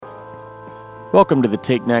Welcome to the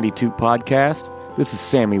Take 92 podcast. This is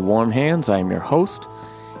Sammy Warmhands. I am your host.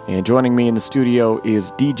 And joining me in the studio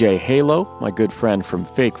is DJ Halo, my good friend from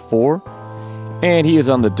Fake 4. And he is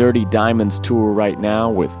on the Dirty Diamonds tour right now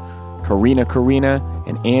with Karina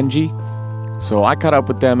and Angie. So I caught up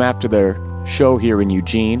with them after their show here in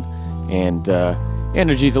Eugene. And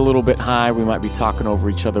energy's a little bit high. We might be talking over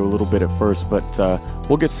each other a little bit at first, but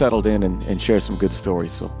we'll get settled in and share some good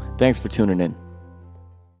stories. So thanks for tuning in.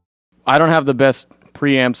 I don't have the best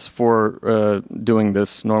preamps for doing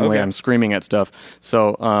this. Normally I'm screaming at stuff.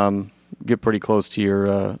 So get pretty close to your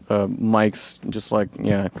mics. Just like,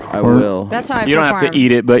 I will. That's how I You perform. don't have to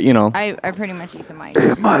eat it, but you know. I pretty much eat the mic.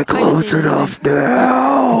 Am I close enough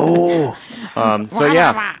now? So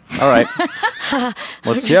yeah. All right.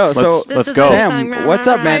 Let's go. Sam, what's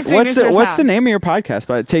up, man? What's Out. the name of your podcast?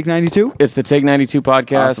 By Take 92? It's the Take 92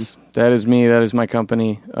 podcast. Awesome. That is me. That is my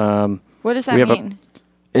company. What does that we have mean?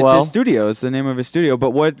 It's Well- his studio. It's the name of his studio.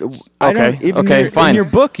 But what? I don't Okay. even Okay. Fine. In your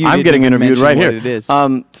book, you I'm didn't getting even interviewed mention right what here. It is.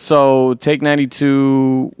 So Take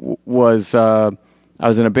 92 was I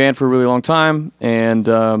was in a band for a really long time, and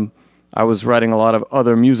I was writing a lot of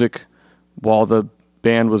other music while the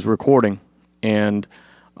band was recording. And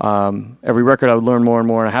every record, I would learn more and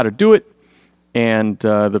more on how to do it. And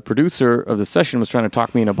the producer of the session was trying to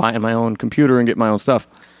talk me into buying my own computer and get my own stuff.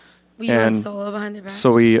 You went solo behind their backs.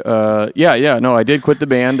 So we, I did quit the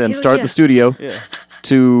band and Hell start yeah. the studio Yeah.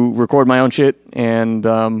 to record my own shit, and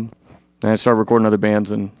I started recording other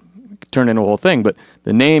bands and it turned into a whole thing. But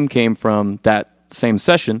the name came from that same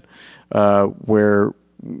session where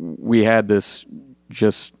we had this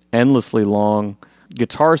just endlessly long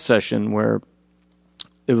guitar session where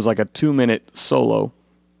it was like a 2-minute solo,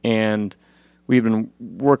 and we'd been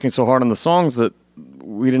working so hard on the songs that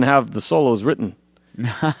we didn't have the solos written.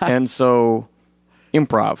 And so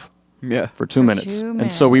improv Yeah. for 2 minutes. 2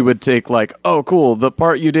 And so we would take like, oh, cool, the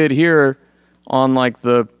part you did here on like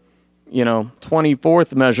the,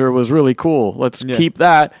 24th measure was really cool. Let's keep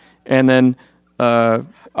that. And then, and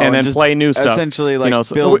then just play new stuff. essentially, like,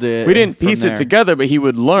 so build we, it We didn't from piece there. it together, but he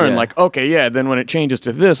would learn Yeah. like, okay, yeah, then when it changes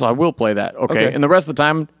to this, I will play that. Okay. And the rest of the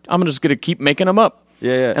time, I'm just going to keep making them up.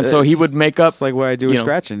 Yeah. And so he would make up. It's like what I do with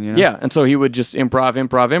scratching, you know? Yeah, and so he would just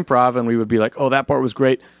improv, and we would be like, oh, that part was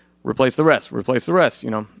great. Replace the rest,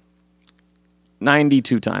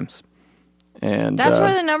 92 times. And That's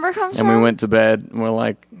where the number comes and from? we went to bed, and we're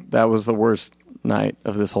like, that was the worst night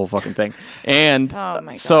of this whole fucking thing. And Oh,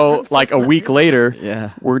 my God. so, I'm so like, a week sorry. later,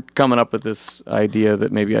 Yeah. we're coming up with this idea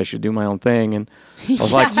that maybe I should do my own thing. And I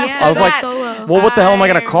was like, Yeah, solo. well, what the hell am I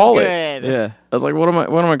going to call it? Good. Yeah. I was like, what am I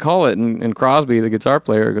going to call it? And Crosby, the guitar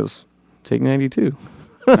player, goes, Take 92.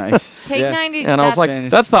 Nice. Take Yeah. 90. And I was like,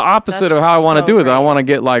 Spanish. that's the opposite That's of how I want to so do it. I great. want to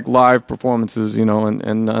get like live performances,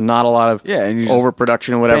 and not a lot of Yeah, and you just-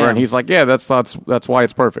 overproduction or whatever. bam. And he's like, yeah, that's why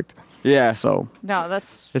it's perfect. Yeah. So No,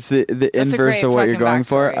 that's... It's the a inverse great of what you're fucking going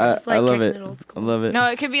for. backstory. Just like I love kicking it. it old school. I love it. No,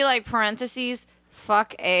 it could be like parentheses,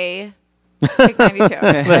 fuck a... Take 92.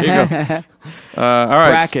 there you go. All right.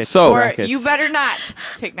 Brackets. So Or Brackets. you better not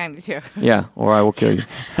take 92. yeah, or I will kill you.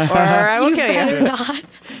 Or I will You kill better you. not.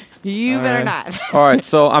 You better not. All right.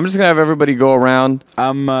 So I'm just gonna have everybody go around.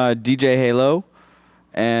 I'm DJ Halo,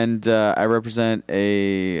 and I represent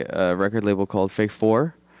a record label called Fake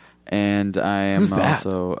 4, and I am Who's that?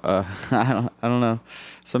 also I don't know,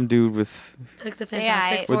 some dude with Like the Yeah,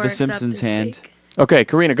 Fantastic with Four, the except Simpsons it's hand. fake. Okay,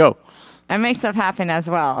 Karina, go. I make stuff happen as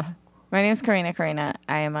well. My name is Karina.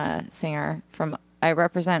 I am a singer I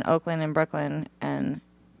represent Oakland and Brooklyn and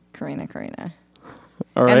Karina.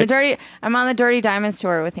 All And right. I'm on the Dirty Diamonds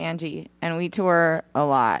tour with Angie, and we tour a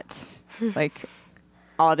lot, like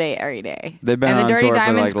all day, every day. They've been and on the Dirty tour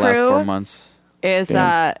Diamonds for like the last crew 4 months. is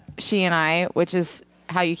Damn. she and I, which is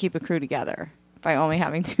how you keep a crew together by only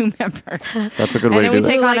having 2 members. That's a good And way to then do we that.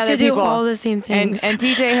 take We on like other to do people. all the same And things.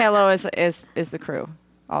 DJ Halo is the crew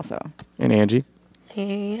also. And Angie.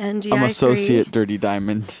 Hey, Angie, I'm I associate Dirty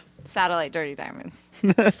Diamond Satellite Dirty Diamonds.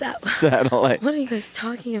 agree. satellite. What are you guys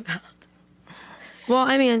talking about? Well,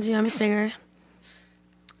 I'm Angie. I'm a singer.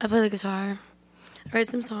 I play the guitar. I write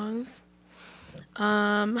some songs. Where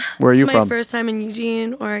are you It's from? my first time in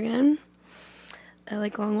Eugene, Oregon. I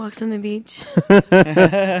like long walks on the beach.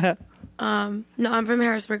 No, I'm from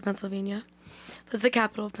Harrisburg, Pennsylvania. That's the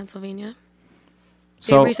capital of Pennsylvania.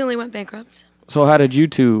 They So recently went bankrupt. so how did you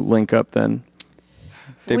two link up then?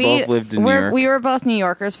 They both lived in New York. We were both New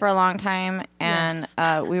Yorkers for a long time, and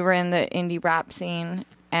Yes. we were in the indie rap scene,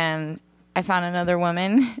 and I found another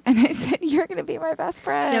woman, and I said, "You're going to be my best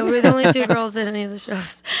friend." Yeah, we were the only two girls at any of the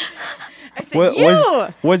shows. I said, What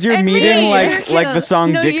you! was your and meeting me. like the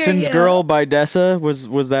song No, you're- Dixon's yeah. Girl by Dessa?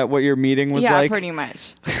 Was that what your meeting was yeah, like? pretty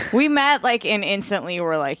much. We met like and instantly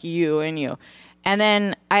were like you and you. And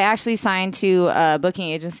then I actually signed to a booking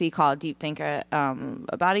agency called Deep Thinker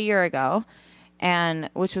about a year ago, and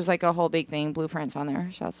which was like a whole big thing. Blueprints on there.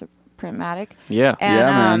 Shouts to Printmatic. Yeah. And,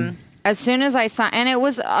 Yeah, man. As soon as I signed, and it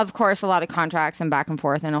was of course a lot of contracts and back and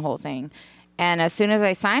forth and a whole thing. And as soon as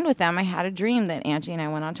I signed with them, I had a dream that Angie and I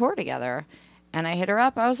went on tour together. And I hit her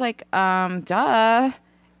up. I was like, duh.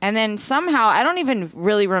 And then somehow, I don't even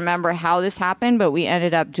really remember how this happened, but we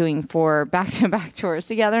ended up doing 4 back-to-back tours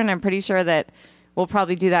together. And I'm pretty sure that we'll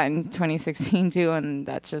probably do that in 2016 too. And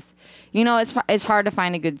that's just, it's hard to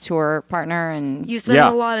find a good tour partner. And You spend Yeah.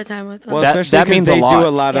 a lot of time with them. Well, That- especially that because means a they lot. do a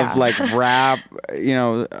lot Yeah. of like rap,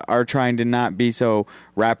 are trying to not be so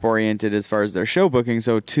rap oriented as far as their show booking.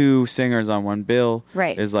 So 2 singers on one bill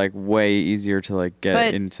Right. is like way easier to like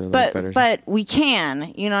get into like better. but we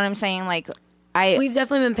can, you know what I'm saying? Like We've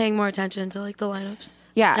definitely been paying more attention to like the lineups.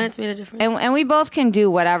 yeah, And it's made a difference. and we both can do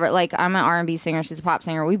whatever. Like I'm an R&B singer, she's a pop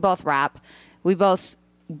singer. We both rap.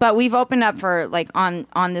 But we've opened up for like on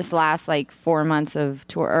this last like 4 months of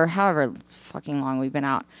tour or however fucking long we've been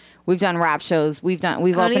out. We've done rap shows. We've don't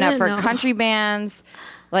opened up even for know. country bands.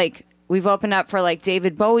 Like we've opened up for like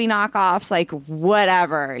David Bowie knockoffs. Like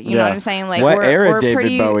whatever. You know Yeah. what I'm saying? Like what we're era David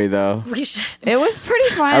pretty, Bowie though? we should. It was pretty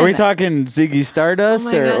fun. Are we talking Ziggy Stardust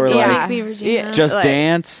Oh my or, God, or don't like Yeah. make me Regina. Yeah. Just like-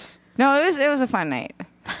 Dance? No, it was a fun night.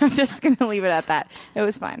 I'm just gonna leave it at that. It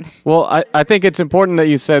was fun. Well, I think it's important that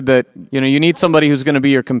you said that you need somebody who's going to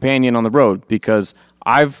be your companion on the road because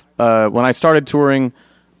I've when I started touring,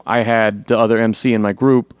 I had the other MC in my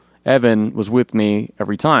group. Evan was with me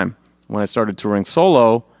every time. When I started touring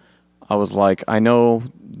solo, I was like, I know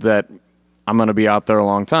that I'm going to be out there a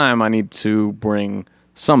long time. I need to bring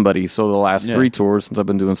somebody. So the last 3 tours since I've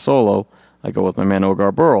been doing solo, I go with my man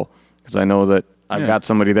Ogar Burl because I know that I've got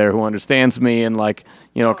somebody there who understands me and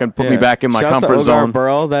can put me back in my Shouts comfort to Ogar zone.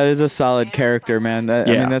 Burl. That is a solid character, man. I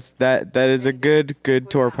Yeah. mean, that is a good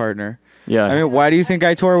tour partner. Yeah. I mean, why do you think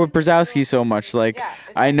I tour with Brzezowski so much? Like,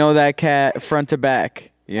 I know that cat front to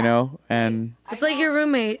back, and It's like your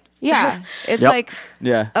roommate. Yeah, it's Yep. like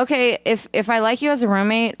yeah. okay, if I like you as a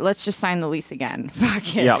roommate, let's just sign the lease again.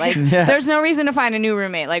 Fuck it. Yeah. Like Yeah. there's no reason to find a new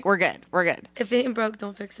roommate. Like we're good. We're good. If it ain't broke,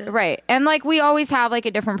 don't fix it. Right. And like we always have like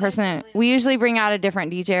a different person. We usually bring out a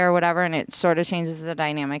different DJ or whatever and it sort of changes the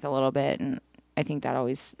dynamic a little bit and I think that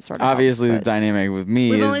always sort of Obviously, helps, the dynamic with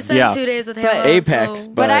me We've only is spent Yeah. 2 days with But- Halo. Apex,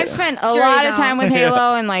 so- but I've spent a Jury's lot of out. time with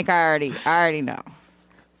Halo and like I already know.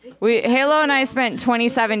 Halo and I spent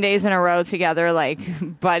 27 days in a row together, like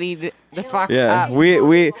buddied the fuck yeah. up.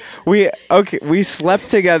 We slept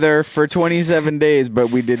together for 27 days,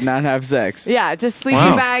 but we did not have sex. Yeah, just sleeping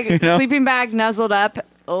Wow. bag, know? sleeping bag, nuzzled up,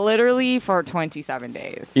 literally for 27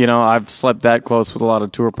 days. I've slept that close with a lot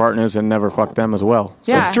of tour partners and never fucked them as well.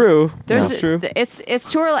 So Yeah. That's true. There's That's true.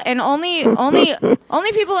 It's tour, and only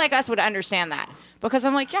people like us would understand that because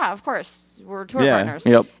I'm like, yeah, of course, we're tour Yeah. partners.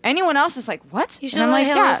 Yep. Anyone else is like, what? You And should I'm let like,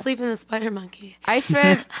 Halo yeah. sleep in the spider monkey. I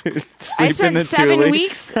spent Sleep in the 7 Thule.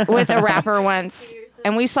 weeks with a rapper once,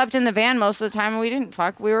 and we slept in the van most of the time, and we didn't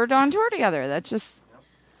fuck. We were on tour together. That's just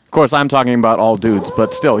Of course, I'm talking about all dudes,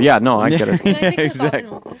 but still, yeah, no, I get it. Can I take this off exactly. and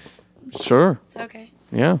hold this? Sure. Is that okay?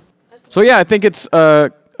 Yeah. So yeah, I think it's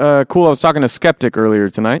cool. I was talking to Skeptic earlier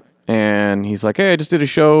tonight, and he's like, "Hey, I just did a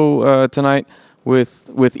show tonight with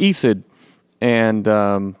Esid, and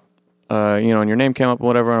and your name came up and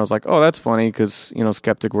whatever." And I was like, "Oh, that's funny because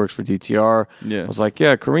Skeptic works for DTR." Yeah. I was like,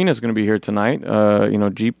 "Yeah, Karina's going to be here tonight.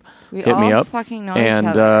 Jeep we hit all me up, fucking know and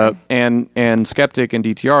each other. and Skeptic and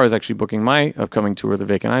DTR is actually booking my upcoming tour, the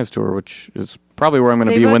Vacant Eyes tour, which is probably where I'm going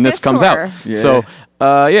to They be when booked this this comes tour. out. Yeah. So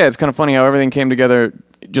it's kind of funny how everything came together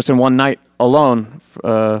just in one night alone.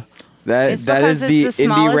 That It's that is because the it's the indie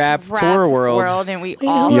smallest rap tour world. and we Wait,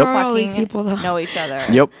 all who Yep. are all these fucking people, though? know each other.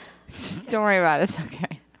 Yep, Don't worry about it. It's okay.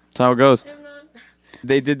 that's how it goes.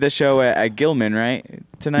 They did the show at Gilman, right?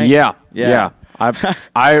 Tonight. Yeah. Yeah.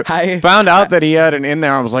 I found out that he had an in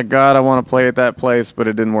there. I was like, God, I want to play at that place, but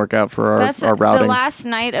it didn't work out for That's our routing. the last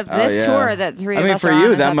night of Oh, this yeah. tour that three of us for are on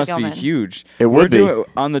you, is that at must be Gilman. huge. It We're would be. doing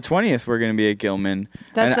on the 20th. We're going to be at Gilman.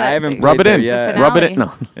 That's and I haven't the- played Rub it there in. yet. The Rub it in.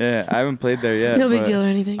 finale. No. Yeah, I haven't played there yet. No big but deal or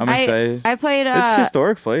anything. I'm excited. I played. It's a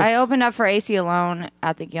historic place. I opened up for AC Alone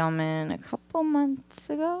at the Gilman a couple months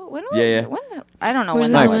ago. When was Yeah, yeah. it? I don't know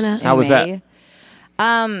Where's when that that was. one at? in How was that? May.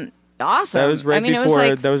 Awesome. That was right I mean, it before- was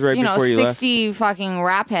like, that was right before you left. 60 fucking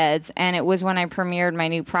rap heads, and it was when I premiered my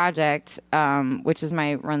new project, which is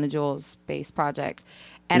my Run the Jewels bass project.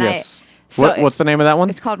 And Yes. So What's the name of that one?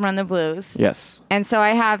 It's called Run the Blues. Yes. And so I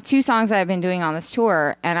have 2 songs that I've been doing on this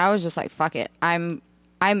tour, and I was just like, fuck it.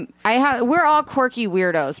 We're all quirky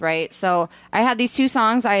weirdos, right? So I had these 2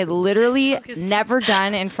 songs I had literally never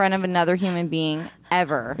done in front of another human being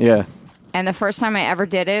ever. Yeah. And the first time I ever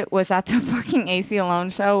did it was at the fucking AC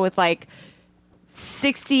Alone show with like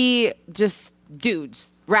 60 just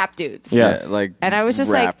dudes, rap dudes. Yeah. like And I was just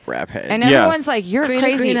rap like, head. and Yeah. everyone's like, you're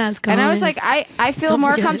crazy. green-ass And I was like, guys. I feel Don't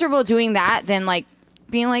more forget it. comfortable doing that than like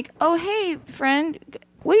being like, oh, hey, friend,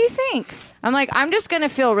 what do you think? I'm like, I'm just going to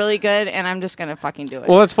feel really good and I'm just going to fucking do it.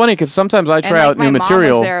 Well, it's funny because sometimes I and try like, out my new mom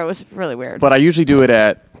material, was there. It was really weird. but I usually do it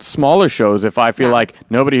at smaller shows if I feel Yeah. like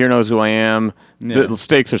nobody here knows who I am. Yeah. The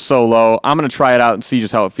stakes are so low. I'm going to try it out and see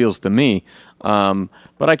just how it feels to me.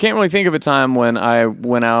 But I can't really think of a time when I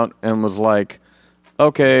went out and was like,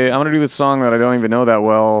 okay, I'm going to do this song that I don't even know that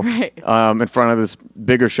well Right. in front of this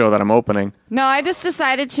bigger show that I'm opening. No, I just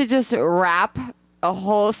decided to just rap a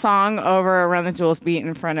whole song over Run the Jewels beat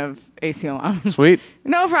in front of AC Alone. Sweet.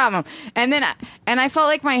 No problem. And then, I felt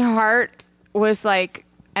like my heart was like,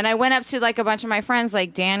 and I went up to like a bunch of my friends,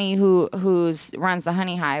 like Danny, who's runs the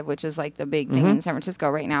Honey Hive, which is like the big thing in San Francisco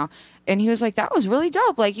right now. And he was like, that was really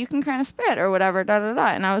dope. Like you can kind of spit or whatever, da da da.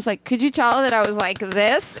 And I was like, could you tell that I was like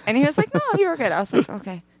this? And he was like, no, you were good. I was like,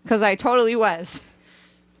 okay, because I totally was.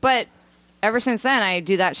 But ever since then, I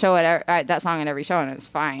do that show that song at every show, and it's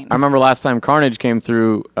fine. I remember last time Carnage came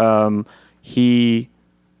through, he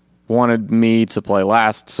wanted me to play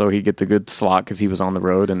last so he'd get the good slot because he was on the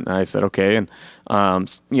road, and I said okay. And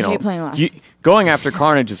you know, hate playing last. going after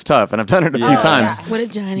Carnage is tough, and I've done it a few Yeah. times. Yeah. What a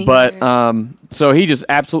Johnny. But so he just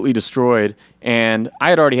absolutely destroyed, and I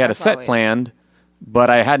had already had That's a set always. planned, but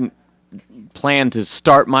I hadn't planned to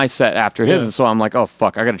start my set after his, Yeah. and so I'm like, oh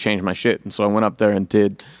fuck, I got to change my shit, and so I went up there and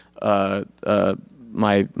did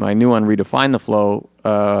my new one, Redefine the Flow,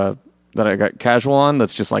 that I got casual on.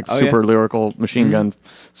 That's just like Oh, super yeah. lyrical machine gun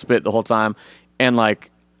spit the whole time, and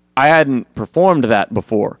like I hadn't performed that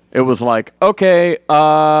before. It was like, okay,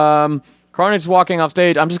 Carnage's walking off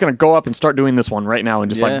stage. I'm just gonna go up and start doing this one right now, and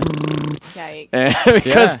just Yeah. like. Yikes.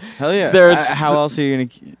 Because hell yeah. there's How else are you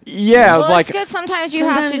gonna? yeah, I was Well, like, it's good. Sometimes you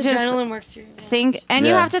Sometimes have to just adrenaline works through your veins. think, and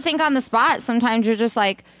you Yeah. have to think on the spot. Sometimes you're just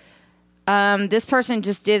like, this person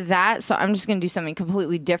just did that, so I'm just going to do something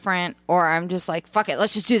completely different, or I'm just like, fuck it,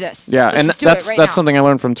 let's just do this. yeah, Let's and just do that's it right that's now. something I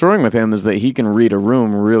learned from touring with him is that he can read a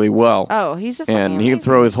room really well, Oh, he's a fucking and he can amazing.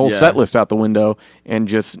 throw his whole Yeah. set list out the window and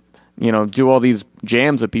just do all these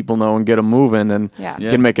jams that people know and get them moving, and Yeah. Yeah.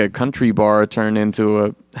 can make a country bar turn into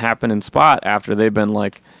a happening spot after they've been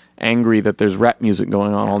like angry that there's rap music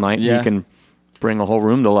going on all night. Yeah. He can bring a whole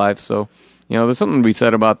room to life. So there's something to be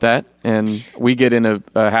said about that, and we get in a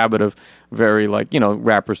habit of very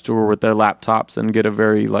rappers tour with their laptops and get a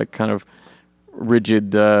very like kind of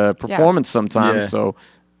rigid performance sometimes. Yeah.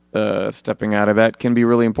 So stepping out of that can be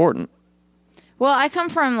really important. Well, I come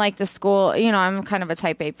from like the school, I'm kind of a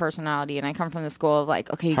type A personality, and I come from the school of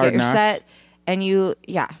like, okay, you Hard get your knocks? set, and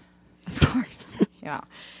of course,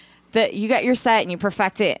 But you get your set and you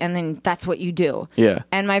perfect it, and then that's what you do. Yeah.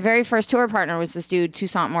 And my very first tour partner was this dude,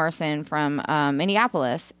 Toussaint Morrison from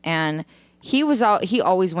Minneapolis, and he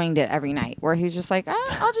always winged it every night, where he was just like,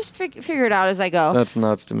 I'll just figure it out as I go. That's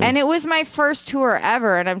nuts to me. And it was my first tour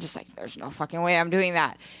ever, and I'm just like, there's no fucking way I'm doing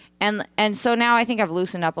that. And so now I think I've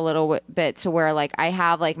loosened up a little bit to where like I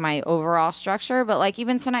have like my overall structure, but like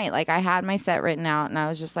even tonight, like I had my set written out, and I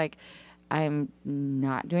was just like, I'm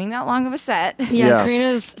not doing that long of a set. Yeah, Yeah.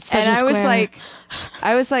 Karina's such And a square.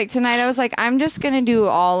 I was like tonight I was like, I'm just gonna do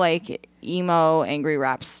all like emo angry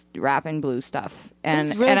rap and blues stuff, and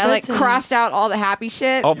It's really I good like to me. crossed out all the happy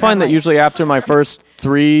shit. I'll And find I'm that like, usually after my first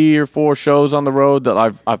 3 or 4 shows on the road that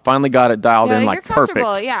I've finally got it dialed Yeah, in you're like perfect.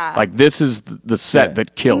 comfortable, yeah. Like this is the set Yeah.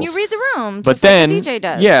 that kills. and you read the room, but just then like the DJ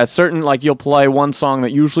does. yeah, certain like you'll play one song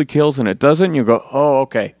that usually kills and it doesn't. And you go, oh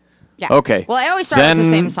okay, Yeah. okay. Well, I always start with Then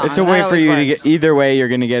the same song. It's a That way for always you to works. get. Either way, you're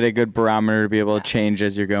gonna get a good barometer to be able to change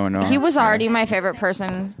as you're going on. He was already my favorite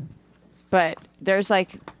person, but there's like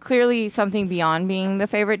clearly something beyond being the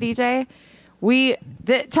favorite DJ.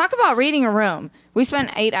 Talk about reading a room. We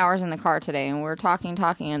spent 8 hours in the car today, and we were talking,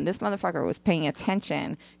 and this motherfucker was paying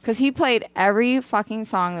attention because he played every fucking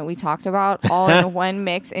song that we talked about all in one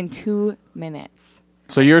mix in 2 minutes.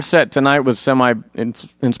 So your set tonight was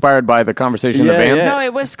inspired by the conversation in the Yeah, band. yeah. No,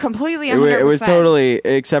 it was completely 100%. It was totally,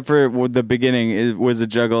 except for the beginning. It was a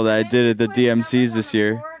juggle that I did at the DMCs this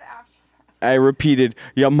year. I repeated,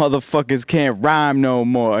 "Y'all motherfuckers can't rhyme no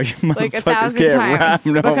more. You Like motherfuckers 1,000 can't times.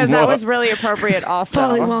 rhyme no Because more." that was really appropriate also.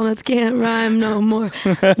 Falling walnuts can't rhyme no more.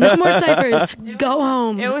 No more ciphers. Go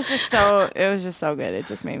home. It was just so good. It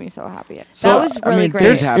just made me so happy. So, That was really great.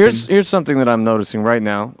 things happen. Here's something that I'm noticing right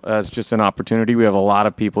now as just an opportunity. We have a lot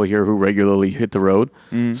of people here who regularly hit the road.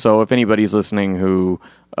 So if anybody's listening who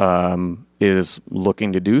is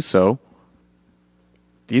looking to do so,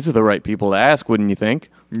 these are the right people to ask, wouldn't you think?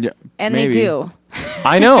 Yeah, And maybe. they do.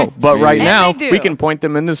 I know, but right And now they do. we can point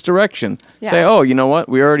them in this direction. Yeah. Say, oh, you know what?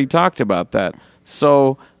 We already talked about that.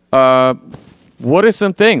 So, what are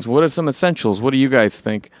some things? What are some essentials? What do you guys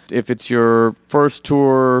think? If it's your first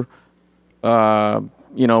tour,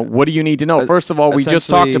 what do you need to know? First of all, we just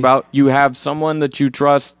talked essentially- about you have someone that you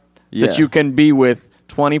trust Yeah. that you can be with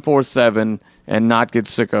 24/7 and not get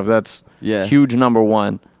sick of. That's huge. Number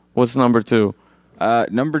one. What's number two?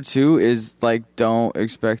 Number two is like don't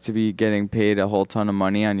expect to be getting paid a whole ton of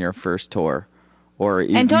money on your first tour, or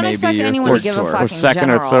even And don't maybe expect your anyone fourth to give a tour. fuck. Or in second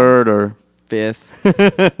general. or third or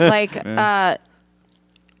fifth. Like,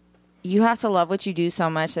 you have to love what you do so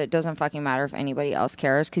much that it doesn't fucking matter if anybody else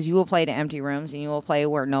cares, because you will play to empty rooms and you will play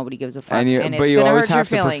where nobody gives a fuck. And it's but you gonna always hurt your have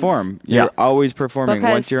to feelings. perform. Yeah. You're always performing.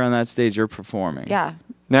 Because- Once you're on that stage, you're performing. Yeah.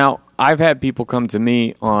 Now, I've had people come to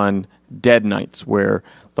me on dead nights where,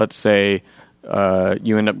 let's say,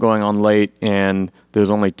 you end up going on late and there's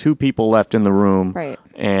only two people left in the room, Right.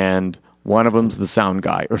 and one of them's the sound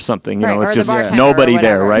guy or something. You Right, know, or it's the just bartender nobody or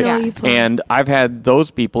there, whatever. right? Yeah. No, you play. And I've had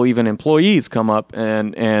those people, even employees, come up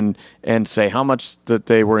and say how much that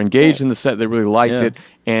they were engaged in the set, they really liked Yeah. it,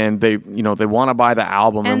 and they want to buy the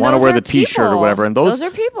album and And want to those wear are the T-shirt or people. whatever. And Those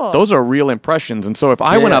are people. Those are real impressions. And so if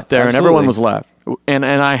I went Yeah, up there and everyone was absolutely. left, and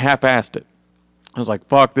I half-assed it. I was like,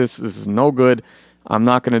 fuck this. This is no good. I'm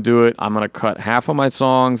not going to do it. I'm going to cut half of my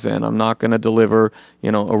songs, and I'm not going to deliver,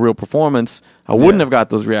 a real performance. I wouldn't have got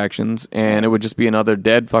those reactions, and it would just be another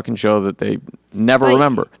dead fucking show that they never But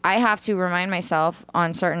remember. I have to remind myself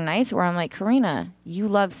on certain nights where I'm like, Karina, you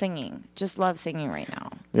love singing. Just love singing right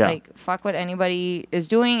now. Yeah. Like, fuck what anybody is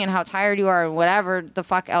doing and how tired you are and whatever the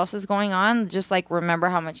fuck else is going on. Just, like, remember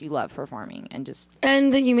how much you love performing and just...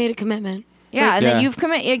 And that you made a commitment. Yeah, and Yeah. that you've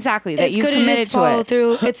committed... Exactly, that It's you've good to committed just to follow it.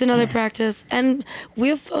 through. It's another practice. And we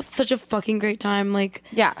have such a fucking great time. Like,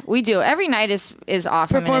 Yeah, we do. Every night is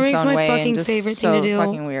awesome in performing its is own my way and fucking just favorite so thing to do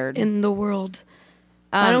fucking weird. in the world.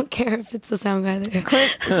 I don't care if it's the sound guy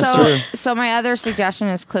there. So my other suggestion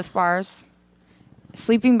is Cliff Bar's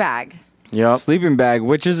sleeping bag. Yep. Sleeping bag,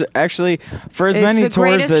 which is actually for as It's many the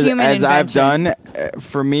tours greatest human as I've invention. done,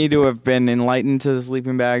 for me to have been enlightened to the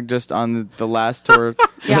sleeping bag just on the last tour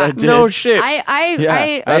Yeah. that I did. No shit.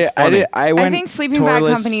 Yeah, That's funny. I I went think sleeping bag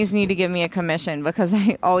tourless- companies need to give me a commission because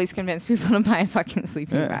I always convince people to buy a fucking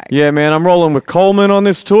sleeping bag. Yeah, man, I'm rolling with Coleman on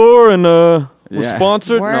this tour, and we're Yeah.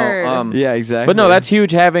 sponsored. Word. No, Yeah, exactly. but no, that's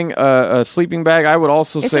huge. Having a sleeping bag, I would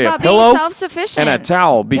also It's say a about pillow being self-sufficient. and a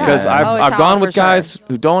towel, because Yeah. Oh, a I've towel gone for with guys sure.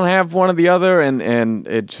 who don't have one or the other, and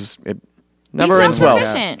it Be never ends well.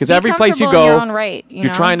 self-sufficient. Because Be every place you comfortable in go, your own right, you you're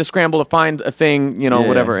know? trying to scramble to find a thing, Yeah.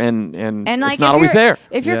 whatever, and And like, it's not if always you're- there.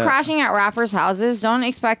 If you're Yeah. crashing at rappers' houses, don't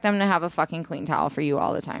expect them to have a fucking clean towel for you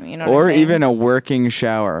all the time. You know what I'm or saying? even a working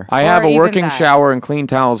shower. I Or have a even working that. shower and clean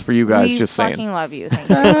towels for you guys. we Just fucking saying. love you.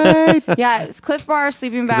 Thank you. Yeah, it's Cliff Bar,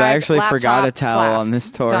 sleeping bag. 'Cause I actually laptop, forgot a towel flask. on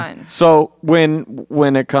this tour. Done. So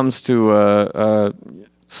when it comes to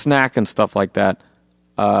snack and stuff like that,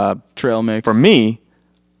 Trail mix. for me,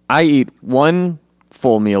 I eat one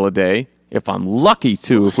full meal a day. If I'm lucky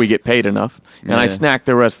to, if we get paid enough, and I Yeah. snack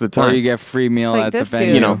the rest of the or time. you get free meal like at the this venue.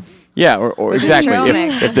 dude. You know, yeah, or With his exactly. trail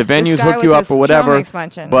mix. If the This venues guy hook with you up his or trail whatever, mix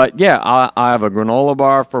munching. but yeah, I have a granola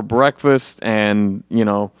bar for breakfast, and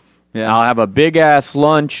Yeah. I'll have a big ass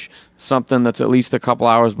lunch, something that's at least a couple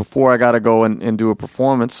hours before I got to go and do a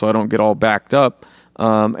performance, so I don't get all backed up.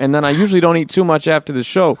 And then I usually don't eat too much after the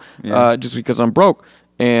show, Yeah. just because I'm broke.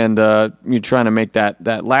 And you're trying to make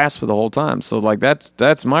that last for the whole time. So like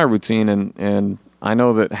that's my routine, and I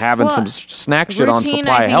know that having Well, some snack shit on Routine,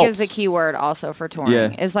 supply I think, helps. is the key word also for touring. Yeah.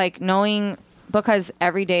 Is like knowing, because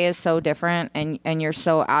every day is so different, and you're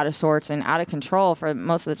so out of sorts and out of control for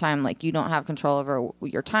most of the time. Like, you don't have control over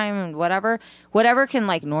your time and whatever can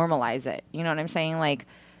like normalize it. You know what I'm saying? Like,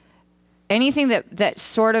 anything that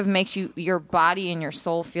sort of makes your body and your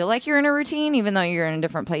soul feel like you're in a routine, even though you're in a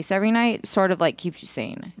different place every night, sort of like keeps you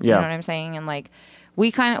sane. You Yeah. know what I'm saying? And like, we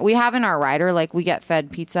have in our rider, like, we get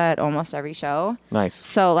fed pizza at almost every show. Nice.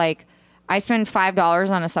 So like, I spend $5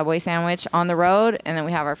 on a Subway sandwich on the road, and then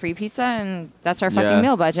we have our free pizza, and that's our fucking Yeah.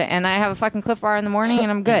 meal budget. And I have a fucking Cliff Bar in the morning, and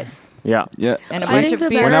I'm good. Yeah. Yeah. and a I bunch think of the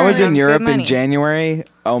beer. When I was and in good Europe in money. January,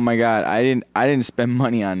 oh my god, I didn't spend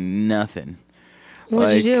money on nothing. What'd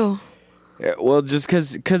Like, you do? Yeah, well, just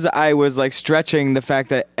because I was like stretching the fact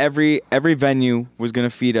that every venue was gonna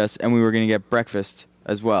feed us and we were gonna get breakfast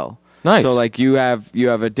as well. Nice. So like you have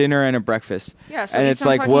a dinner and a breakfast. Yeah, so and get it's some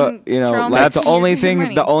like fucking what trail like mix the and only get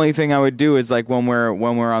your money. thing I would do is like when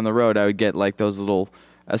we're on the road, I would get like those little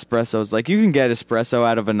espressos. Like you can get espresso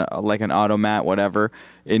out of an automat, whatever,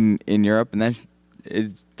 in Europe, and then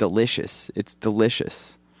it's delicious. It's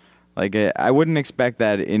delicious. Like I wouldn't expect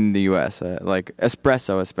that in the U.S. Like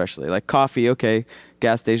espresso, especially like coffee. Okay,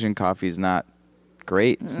 gas station coffee is not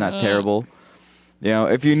great. It's not terrible. You know,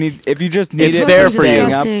 if you just need It's it there for for you.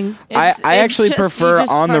 staying up. Disgusting. I It's actually just- prefer you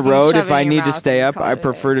just on the fucking road shove if it I in your need to mouth stay and up. call I it a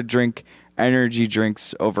prefer day. to drink energy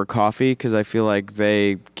drinks over coffee because I feel like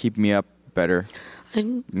they keep me up better. I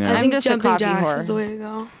I'm think just a jumping coffee jacks whore. is the way to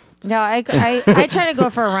go. No, I try to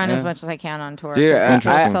go for a run as much as I can on tour. Dude, 'cause it's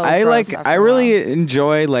just so I gross after I a really while.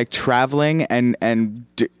 enjoy like traveling and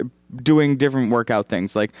doing different workout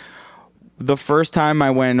things. Like the first time I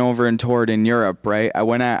went over and toured in Europe, right? I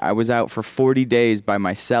was out for 40 days by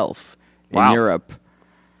myself in Wow. Europe,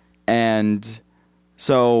 and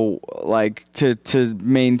so like to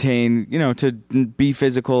maintain, to be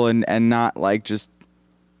physical and not like just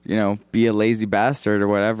be a lazy bastard or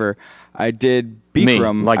whatever. I did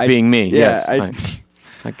Bikram. Me, like being me. Yeah, Yes.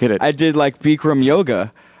 I get it. I did like Bikram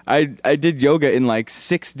yoga. I did yoga in like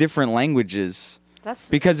 6 different languages That's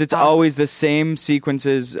because it's awesome. always the same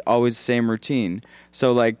sequences, always the same routine.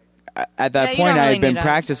 So like at that Yeah, you point, don't I really had been need to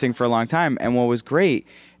practicing for a long time, and what was great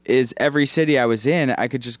is every city I was in, I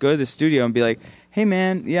could just go to the studio and be like, "Hey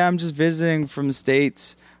man, yeah, I'm just visiting from the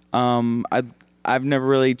States. I've never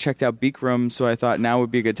really checked out Bikram, so I thought now would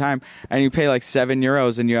be a good time." And you pay like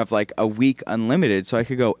 €7 and you have like a week unlimited, so I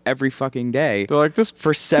could go every fucking day. They're like, this for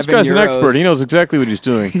This €7. guy's an expert. He knows exactly what he's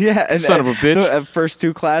doing. Yeah, and Son of a bitch. The first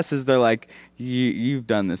 2 classes, they're like, "You've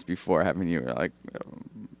done this before, haven't you?" We're like,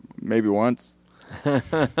 maybe once.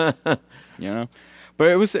 But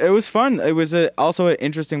it was fun. It was also an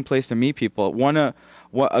interesting place to meet people.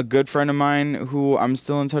 A good friend of mine who I'm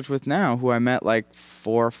still in touch with now, who I met like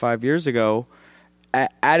 4 or 5 years ago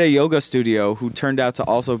at a yoga studio, who turned out to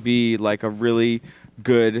also be like a really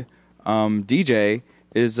good DJ,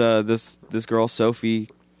 is this girl Sophie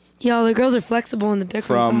Yo, the girls are flexible in the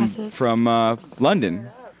Bikram classes. from London.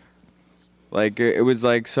 Like it was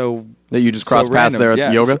like so That you just so cross paths random. there at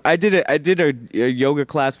Yeah. yoga? I did a yoga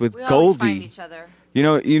class with We always find Goldie. each other.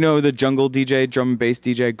 You know the jungle DJ, drum and bass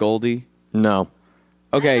DJ Goldie. No.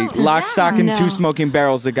 Okay, lock, stock, and 2 No. smoking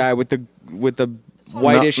barrels. The guy with the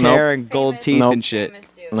whitish No, hair and gold teeth Nope. and shit.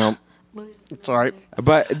 No. It's all right.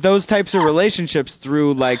 But those types of relationships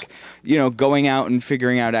through like going out and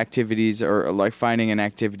figuring out activities or like finding an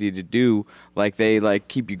activity to do, like they like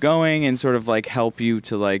keep you going and sort of like help you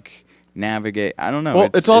to like navigate. I don't know. Well,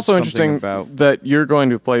 it's also something interesting about that you're going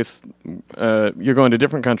to you're going to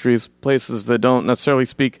different countries, places that don't necessarily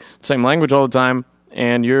speak the same language all the time,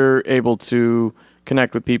 and you're able to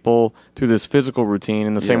connect with people through this physical routine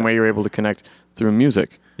in the same Yeah. way you're able to connect through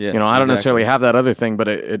music. Yeah, I don't exactly. necessarily have that other thing, but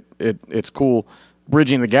it's cool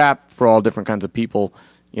bridging the gap for all different kinds of people.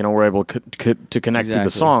 We're able to connect through the Exactly.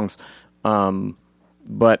 songs,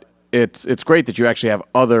 but it's great that you actually have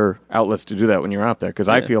other outlets to do that when you're out there. Because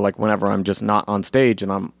I Yeah. feel like whenever I'm just not on stage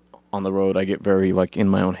and I'm on the road, I get very like in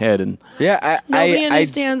my own head and Yeah, Nobody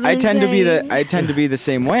understands what I I'm tend to be saying. I tend to be the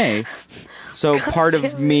same way. So part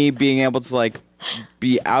of me being able to like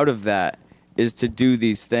be out of that is to do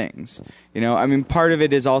these things. I mean, part of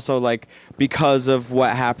it is also like because of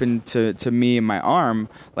what happened to me in my arm.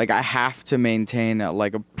 Like I have to maintain a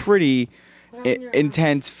pretty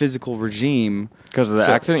intense physical regime because of the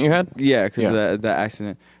So- accident you had. Yeah, because Yeah. of the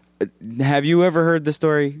accident. Have you ever heard the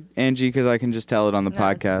story, Angie? Because I can just tell it on the No,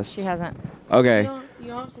 podcast. She hasn't. Okay. You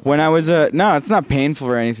don't have to When say I was it. no, it's not painful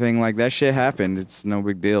or anything. Like that shit happened. It's no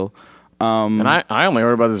big deal. And I only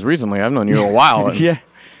heard about this recently. I've known you a while. and- Yeah.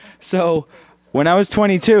 So when I was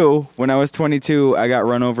 22, I got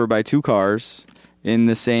run over by 2 cars in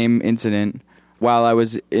the same incident while I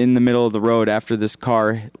was in the middle of the road after this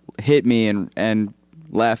car hit me and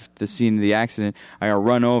left the scene of the accident. I got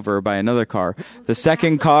run over by another car. The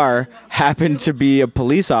second car happened to be a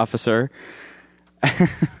police officer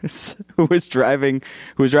who was driving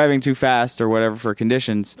too fast or whatever for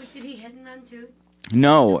conditions. Wait, did he hit and run too?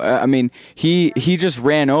 No, I mean he just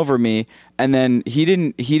ran over me, and then he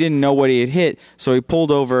didn't know what he had hit, so he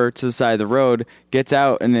pulled over to the side of the road, gets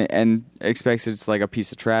out, and expects it's like a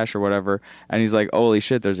piece of trash or whatever, and he's like, "Holy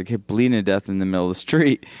shit! There's a kid bleeding to death in the middle of the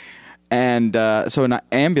street," and so an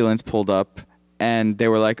ambulance pulled up, and they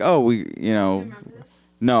were like, "Oh,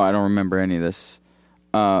 no, I don't remember any of this."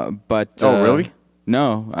 But Oh, really?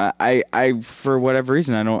 No, I for whatever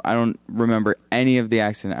reason I don't remember any of the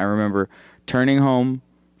accident. I remember turning home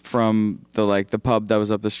from the pub that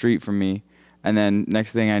was up the street from me, and then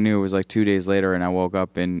next thing I knew it was like 2 days later, and I woke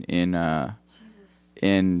up in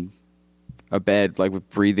a bed like with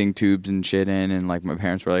breathing tubes and shit in, and like my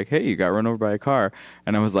parents were like, "Hey, you got run over by a car,"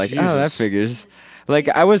 and I was like, "Oh, that Jesus. figures." Like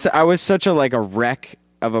I was such a like a wreck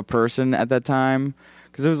of a person at that time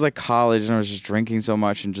because it was like college and I was just drinking so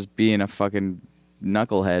much and just being a fucking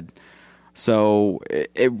knucklehead. So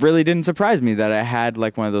it really didn't surprise me that I had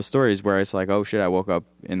like one of those stories where it's like, oh shit, I woke up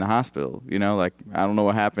in the hospital. You know, like I don't know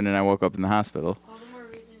what happened and I woke up in the hospital.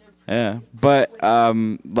 Yeah, but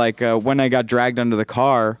when I got dragged under the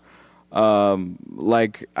car,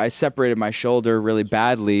 like I separated my shoulder really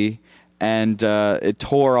badly, and it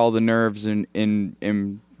tore all the nerves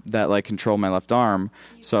in that like control my left arm.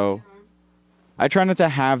 So I try not to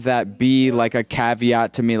have that be like a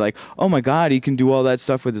caveat to me, like, oh my God, he can do all that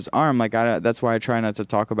stuff with his arm. Like that's why I try not to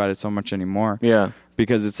talk about it so much anymore. Yeah.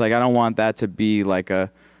 Because it's like I don't want that to be like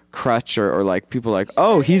a crutch or like people like,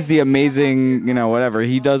 oh, he's the amazing, whatever.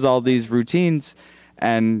 He does all these routines,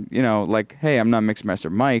 and like, hey, I'm not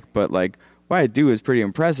Mixmaster Mike, but like what I do is pretty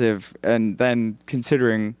impressive. And then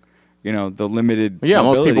considering, the limited most people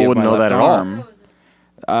mobility of wouldn't my know left that at all.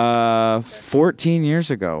 arm, 14 years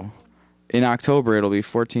ago. In October, it'll be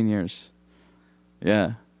 14 years.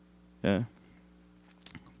 Yeah.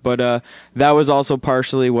 But that was also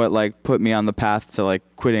partially what like put me on the path to like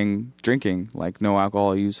quitting drinking, like no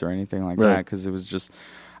alcohol use or anything like that, because it was just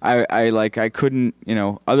I couldn't,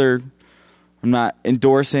 I'm not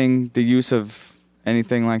endorsing the use of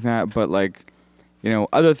anything like that, but like,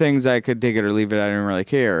 other things I could take it or leave it, I didn't really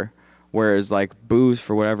care. Whereas like booze,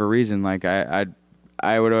 for whatever reason, like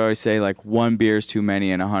I would always say like 1 beer is too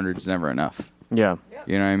many and 100 is never enough. Yeah.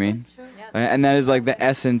 You know what I mean? And that is like the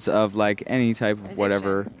essence of like any type of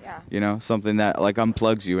whatever, something that like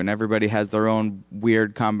unplugs you, and everybody has their own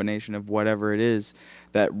weird combination of whatever it is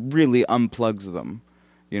that really unplugs them.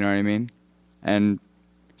 You know what I mean? And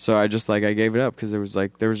so I just like, I gave it up because there was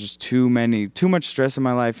just too much stress in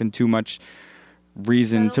my life and too much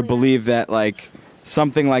reason to believe that like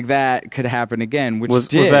something like that could happen again, which was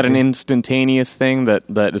that an instantaneous thing that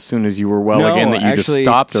as soon as you were well No, again that you actually,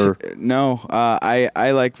 just stopped? Or no,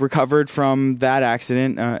 I like recovered from that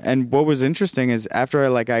accident, and what was interesting is after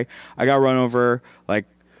I got run over, like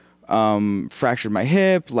fractured my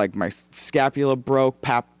hip, like my scapula broke,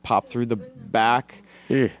 popped through the back.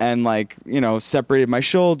 And like, separated my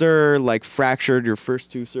shoulder, like fractured your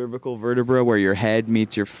first 2 cervical vertebrae where your head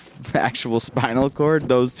meets your actual spinal cord.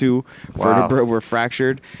 Those 2 vertebrae were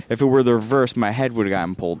fractured. If it were the reverse, my head would have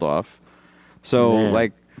gotten pulled off. So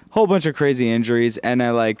like whole bunch of crazy injuries, and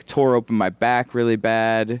I like tore open my back really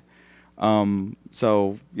bad.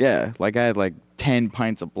 So yeah, like I had like 10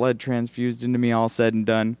 pints of blood transfused into me all said and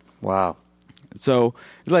done. wow. So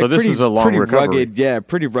like this is a long recovery.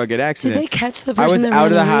 Pretty rugged accident. Did they catch the person I was that out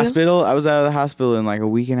of ran the over you? hospital. I was out of the hospital in like a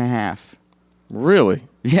week and a half. Really?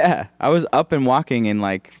 Yeah, I was up and walking in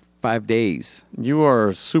like 5 days. You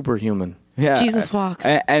are superhuman. Yeah, Jesus walks.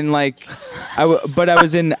 And like, but I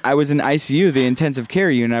was in ICU, the intensive care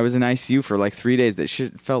unit. I was in ICU for like 3 days. That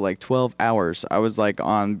shit felt like 12 hours. I was like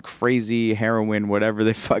on crazy heroin, whatever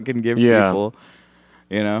they fucking give people,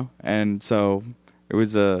 And so it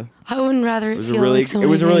was I wouldn't rather it was feel a really like so it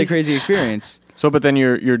many was a really days. crazy experience. So, but then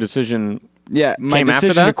your decision. Yeah, my Came after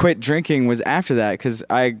decision to that? quit drinking was after that because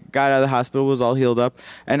I got out of the hospital, was all healed up,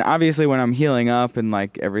 and obviously when I'm healing up and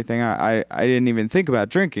like everything, I didn't even think about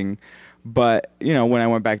drinking. But when I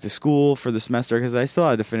went back to school for the semester, because I still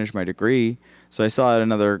had to finish my degree, so I still had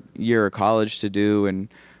another year of college to do, and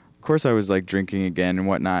of course I was like drinking again and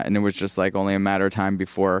whatnot, and it was just like only a matter of time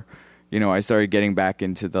before I started getting back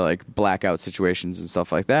into the like blackout situations and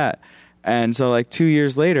stuff like that. And so like 2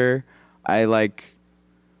 years later, I like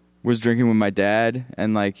was drinking with my dad,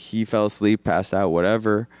 and like he fell asleep, passed out,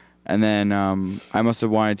 whatever. And then I must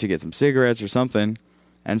have wanted to get some cigarettes or something.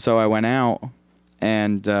 And so I went out,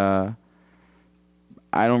 and I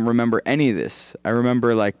don't remember any of this. I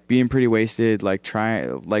remember like being pretty wasted, like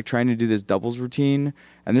trying to do this doubles routine.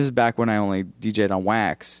 And this is back when I only DJ'd on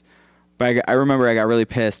Wax. But I remember I got really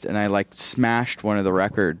pissed, and I like smashed one of the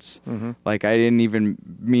records. Mm-hmm. Like I didn't even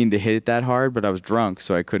mean to hit it that hard, but I was drunk,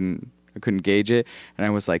 so I couldn't gauge it. And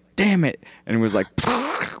I was like, damn it. And it was like,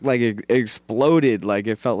 like it exploded. Like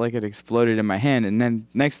it felt like it exploded in my hand. And then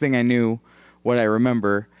next thing I knew, what I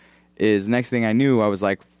remember is I was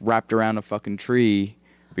like wrapped around a fucking tree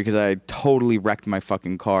because I totally wrecked my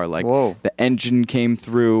fucking car. Like Whoa. the engine came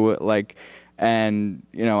through, like, and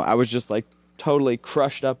I was just like totally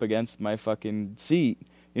crushed up against my fucking seat.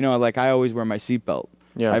 Like I always wear my seatbelt.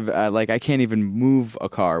 Yeah. I can't even move a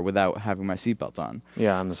car without having my seatbelt on.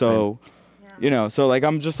 Yeah, I'm the so so like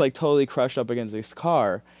I'm just like totally crushed up against this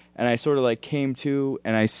car, and I sort of like came to,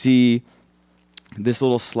 and I see this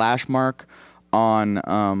little slash mark on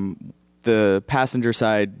the passenger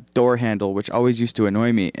side door handle, which always used to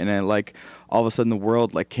annoy me. And then like all of a sudden the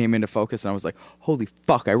world like came into focus, and I was like, holy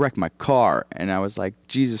fuck, I wrecked my car. And I was like,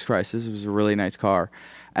 Jesus Christ, this was a really nice car.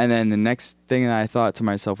 And then the next thing that I thought to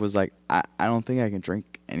myself was like, I don't think I can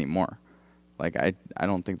drink anymore. Like I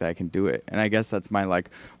don't think that I can do it. And I guess that's my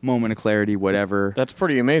like moment of clarity, whatever. That's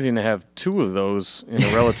pretty amazing to have two of those in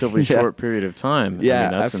a relatively short period of time. Yeah, I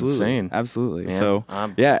mean, that's absolutely. insane. Absolutely. Yeah, So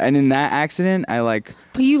and in that accident I like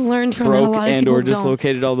But you learned from it. A broke lot of and people or don't.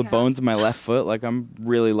 dislocated all the bones in my left foot. Like I'm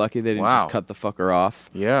really lucky they didn't Wow. just cut the fucker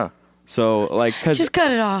off. Yeah. So like, cause Just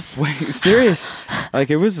cut it off. wait, serious, like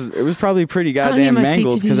it was probably pretty don't need goddamn my feet to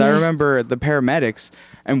mangled, do because I that. remember the paramedics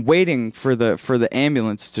and waiting for the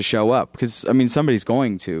ambulance to show up, because I mean somebody's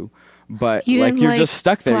going to, but You like didn't, you're like, just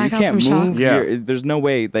stuck there. You black out can't from move. shock? Yeah. There's no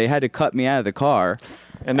way. They had to cut me out of the car.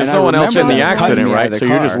 And there's I no one else in remember the them cutting accident, me out right? of the So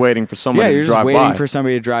you're just car. waiting for somebody Yeah, to you're just drive waiting by. for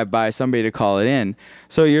somebody to drive by, somebody to call it in.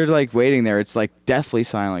 So you're like waiting there. It's like deathly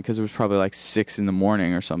silent, because it was probably like 6 a.m.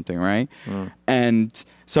 or something, right? And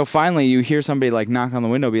so finally you hear somebody like knock on the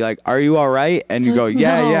window, be like, "Are you all right?" And you go,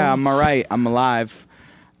 "Yeah, No. yeah, I'm all right. I'm alive."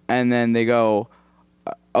 And then they go,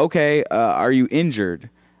 "Okay, are you injured?"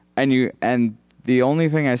 And the only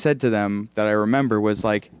thing I said to them that I remember was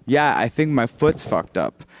like, "Yeah, I think my foot's fucked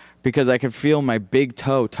up." Because I could feel my big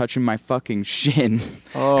toe touching my fucking shin.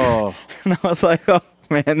 Oh, And I was like, oh,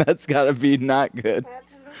 man, that's got to be not good. That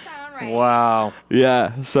doesn't sound right. wow.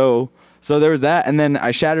 Yeah, so there was that. And then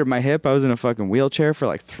I shattered my hip. I was in a fucking wheelchair for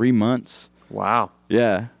like 3 months. Wow.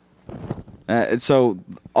 Yeah. So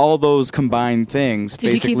all those combined things, Did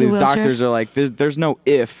you keep basically the the wheelchair? doctors are like, there's no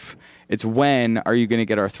if. It's when are you going to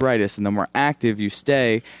get arthritis. And the more active you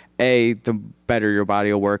stay, the better your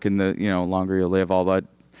body will work, and the longer you'll live, all that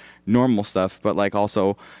normal stuff, but like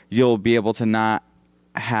also you'll be able to not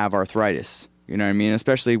have arthritis. You know what I mean?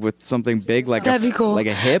 Especially with something big like That'd be cool. like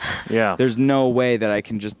a hip. Yeah. There's no way that I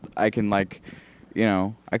can like,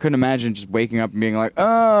 I couldn't imagine just waking up and being like,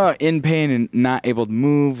 in pain and not able to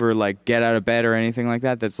move or like get out of bed or anything like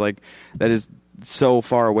that. That is so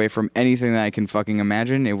far away from anything that I can fucking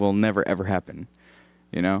imagine. It will never ever happen.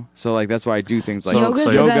 So like that's why I do things like Yoga's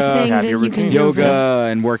so the best yoga, thing have that your you can routine. do. yoga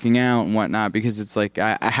and working out and whatnot, because it's like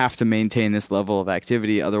I have to maintain this level of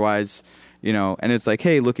activity, otherwise, and it's like,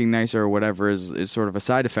 hey, looking nicer or whatever is sort of a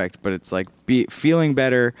side effect, but it's like feeling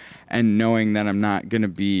better and knowing that I'm not gonna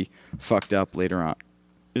be fucked up later on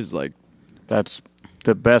is like, That's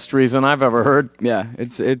the best reason I've ever heard. yeah,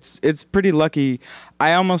 it's pretty lucky.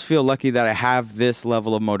 I almost feel lucky that I have this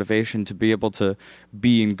level of motivation to be able to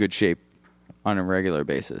be in good shape on a regular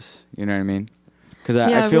basis. You know what I mean? Because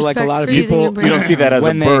Yeah, I feel like a respect lot of for using people, your brain. You don't see that as a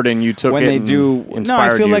when they- burden. You took when it they and do. No, I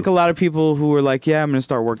inspired feel you. like a lot of people who are like, yeah, I'm gonna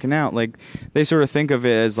start working out. Like they sort of think of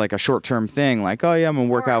it as like a short term thing. Like, oh yeah, I'm gonna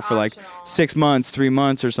work Or out for like optional. 6 months, 3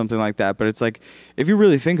 months, or something like that. But it's like, if you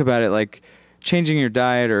really think about it, like changing your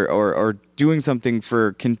diet or doing something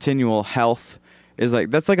for continual health is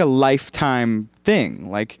like, that's like a lifetime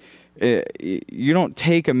thing. Like you don't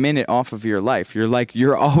take a minute off of your life.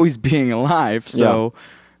 You're always being alive. So,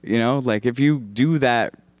 like if you do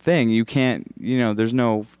that thing, you can't, there's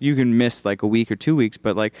no, you can miss like a week or 2 weeks,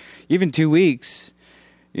 but like even 2 weeks,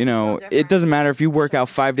 it doesn't matter if you work out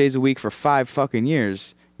 5 days a week for 5 fucking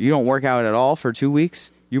years. You don't work out at all for 2 weeks,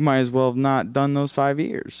 you might as well have not done those 5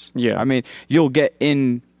 years. Yeah. I mean, you'll get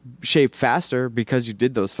in shape faster because you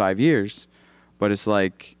did those 5 years, but it's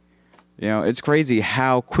like, it's crazy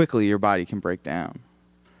how quickly your body can break down.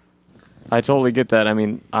 I totally get that. I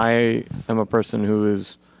mean, I am a person who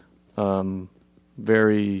is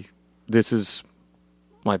this is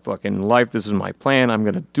my fucking life. This is my plan. I'm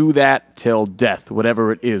going to do that till death,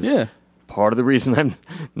 whatever it is. Yeah. Part of the reason I'm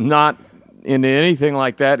not into anything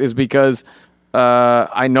like that is because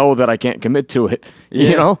I know that I can't commit to it.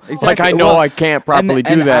 Exactly. Like I know Well, I can't properly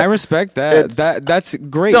do and that. I respect that. It's- That's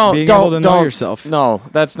great. Being able to know yourself. No,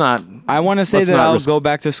 that's not. I want to say Let's that not I'll res- go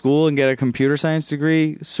back to school and get a computer science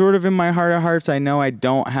degree. Sort of in my heart of hearts, I know I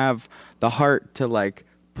don't have the heart to like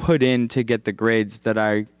put in to get the grades that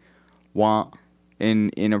I want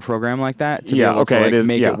in a program like that. To Yeah, be able okay, to it like, is-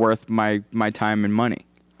 make yeah. it worth my time and money.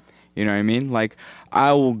 You know what I mean? Like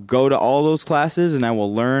I will go to all those classes and I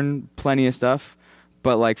will learn plenty of stuff.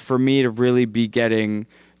 But like for me to really be doing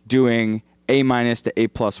A- to A+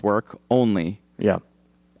 work only, Yeah.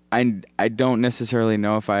 I don't necessarily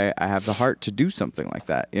know if I have the heart to do something like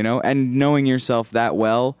that, you know? And knowing yourself that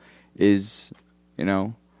well is, you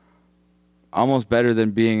know, almost better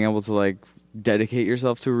than being able to like dedicate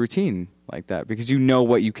yourself to a routine like that, because you know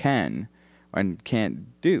what you can and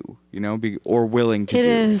can't do, you know, or willing to It do.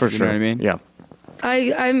 is. For You sure. know what I mean? Yeah.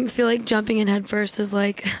 I feel like jumping in head first is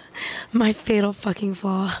like my fatal fucking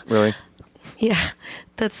flaw. Really? Yeah,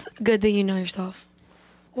 that's good that you know yourself.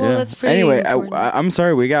 Well, Yeah. that's pretty Anyway, important. I'm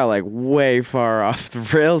sorry we got like way far off the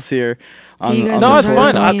rails here. Do you guys No, it's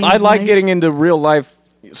Sometimes fine. when I you like life- getting into real life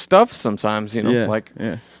stuff sometimes, you know, yeah, like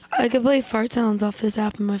yeah. I could play fart sounds off this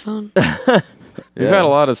app on my phone. we've had a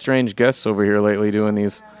lot of strange guests over here lately doing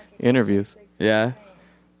these interviews. Yeah.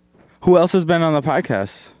 Who else has been on the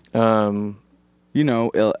podcast? You know,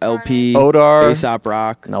 LP, Odar. Aesop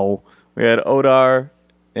Rock, No, we had Odar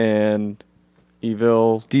and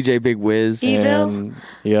Evil. DJ Big Wiz. Evil? And,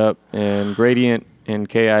 yep, and Gradient and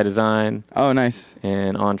KI Design Oh, nice.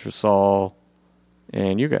 and Entresol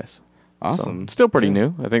and you guys. Awesome. So, still pretty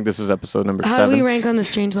new. I think this is episode number How 7. do we rank on the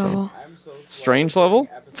strange level? Strange level?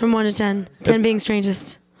 From 1 to 10. 10 being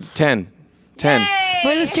strangest. It's 10. 10.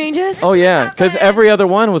 We're the strangest? Oh yeah, because every other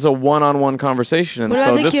one was a one-on-one conversation, and What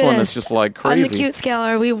so about the this one is cutest? just like On crazy. the cute scale,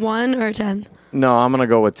 are we 1 or 10? No, I'm gonna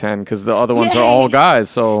go with 10 because the other ones are Yay! all guys.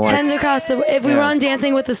 So like, 10s across the... If we Yeah. were on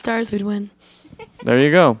Dancing with the Stars, we'd win. there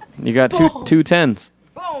you go. You got two 10s.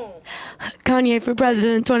 Kanye for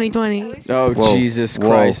president in 2020. Oh, Whoa. Jesus Whoa.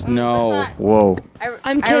 Christ. No. Whoa.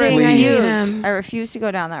 I'm kidding. I hate refuse. him. I refuse to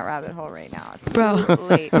go down that rabbit hole right now. It's Bro. too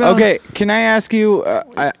late. Bro. Okay, can I ask you,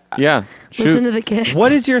 Yeah. Listen Shoot. to the kids.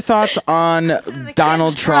 what is your thoughts on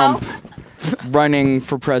Donald Trump running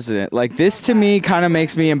for president? Like, this to me kind of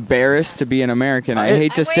makes me embarrassed to be an American. I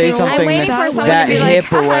hate to say I'm something waiting for someone that to be like, hip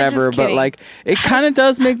or "Haha, whatever, just but kidding." like, it kind of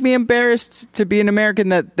does make me embarrassed to be an American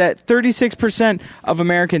that 36% of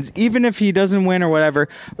Americans, even if he doesn't win or whatever,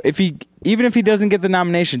 even if he doesn't get the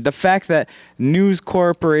nomination, the fact that news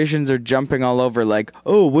corporations are jumping all over like,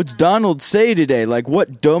 oh, what's Donald say today? Like,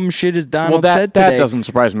 what dumb shit has Well, Donald said that today? doesn't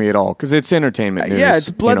surprise me at all because it's entertainment news. Yeah,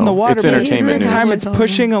 it's blood you in the know, water. It's but entertainment at the news. time, it's News.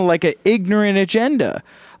 pushing like an ignorant agenda.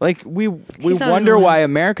 Like we He's not wonder gonna why win.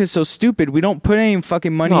 America's so stupid. We don't put any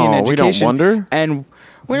fucking money No, in we don't education. wonder. And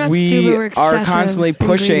We're not we stupid, we're are excessive constantly and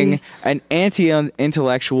pushing greedy. an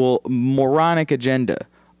anti-intellectual, moronic agenda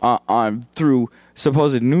on through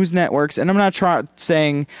supposed news networks. And I'm not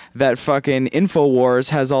saying that fucking InfoWars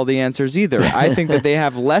has all the answers either. I think that they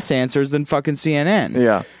have less answers than fucking CNN.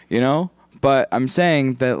 Yeah. You know? But I'm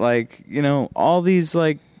saying that, like, you know, all these,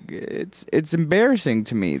 like, it's embarrassing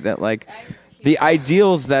to me that, like, the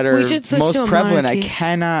ideals that are We should switch most to a prevalent, monarchy.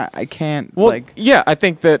 I can't, Well, like, yeah, I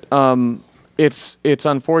think that it's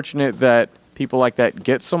unfortunate that people like that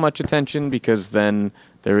get so much attention because then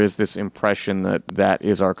there is this impression that that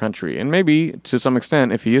is our country, and maybe to some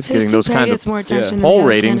extent, if he is His getting those toupee kinds gets of more attention than poll the other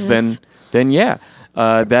ratings, candidates. then yeah,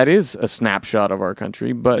 that is a snapshot of our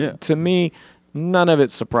country. But Yeah. to me, none of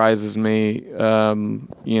it surprises me.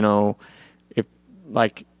 You know, if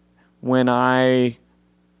like when I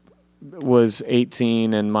was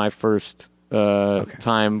 18 and my first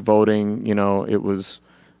time voting, you know, it was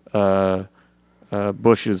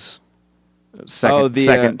Bush's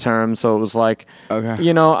second term, so it was like, Okay.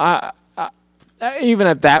 you know, I even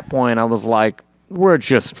at that point I was like, we're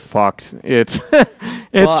just fucked. It's Well,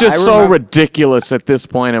 just I so remember- ridiculous at this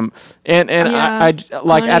point. And Yeah, I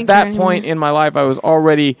like I don't at even that care point anymore. in my life I was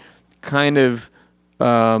already kind of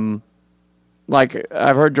like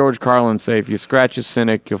I've heard George Carlin say, if you scratch a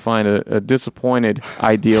cynic, you'll find a disappointed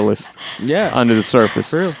idealist Yeah. under the surface.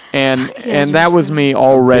 True. And that was me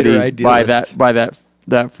already Bitter by idealist.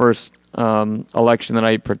 that first election that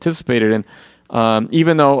I participated in.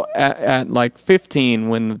 Even though at like 15,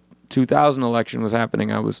 when the 2000 election was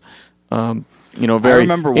happening, I was very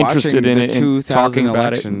remember interested watching in the it and 2000 talking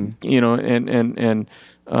about election. it. You know, and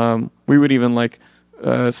we would even like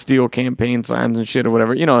steal campaign signs and shit or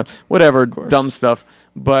whatever. You know, whatever dumb stuff.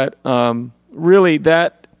 But really,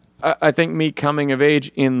 that I think me coming of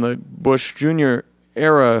age in the Bush Jr.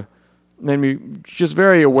 era made me just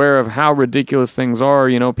very aware of how ridiculous things are.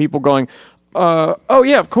 You know, people going, oh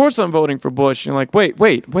yeah, of course I'm voting for Bush. And you're like, wait,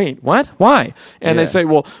 what? Why? And Yeah. they say,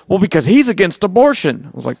 well, because he's against abortion.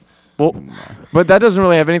 I was like, well, but that doesn't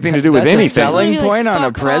really have anything to do with That's a anything. selling Somebody point like, on a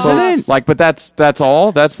fuck president? Like, but that's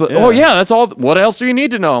all. That's the. Yeah. Oh yeah, that's all. What else do you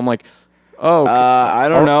need to know? I'm like, oh, I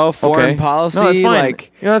don't know, foreign okay. policy, No, that's fine.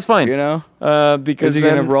 like, yeah, that's fine. you know? Because Is he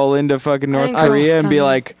then going to roll into fucking North think Korea Trump's and be coming.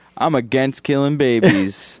 like, I'm against killing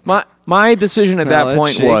babies? my decision at Now that let's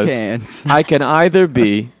point shake was hands. I can either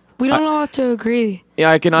be We don't all have to agree.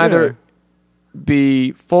 I can either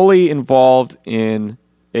be fully involved in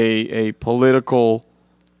a political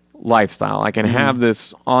lifestyle. I can have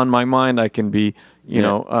this on my mind. I can be, you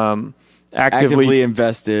know, actively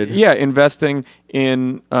invested. Yeah, investing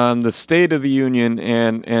in the State of the Union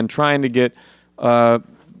and trying to get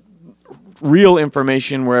real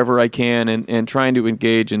information wherever I can and trying to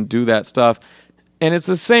engage and do that stuff. And it's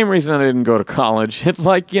the same reason I didn't go to college. It's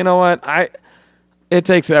like, you know what? It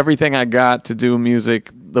takes everything I got to do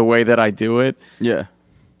music the way that I do it. Yeah.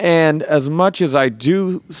 And as much as I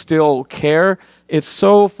do still care, it's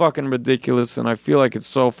so fucking ridiculous and I feel like it's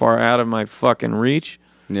so far out of my fucking reach.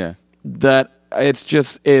 Yeah. That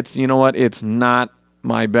it's you know what? It's not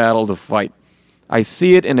my battle to fight. I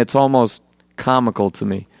see it and it's almost comical to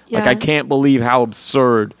me. Yeah. Like I can't believe how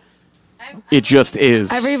absurd it just is.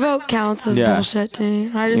 Every vote counts as bullshit to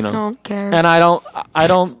me. I just don't care. And I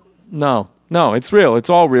don't no. No, it's real. It's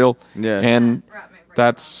all real. Yeah. And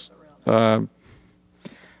that's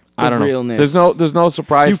I don't know. Realness. There's no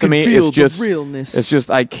surprise to me. Feel It's just the realness. It's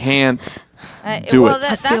just I can't do well, it.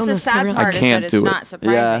 that's the sad real. part I is can't that do it's it. not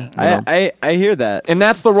surprising. Yeah, I hear that. And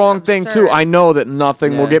that's the wrong thing too. absurd. I know that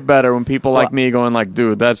nothing will Yeah. get better when people like me going like,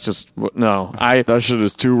 dude, that's just no. That shit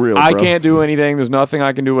is too real. I can't do anything. There's nothing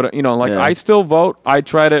I can do. Yeah. I still vote. I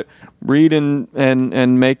try to read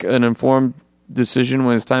and make an informed decision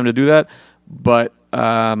when it's time to do that. But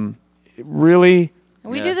really,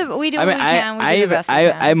 We do I what we mean, can. We do the best we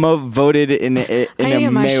can. I voted in I need to a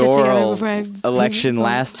get my shit together mayoral before I election vote.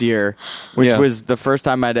 last year, which Yeah. was the first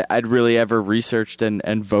time I'd really ever researched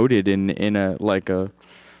and voted in a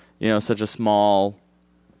such a small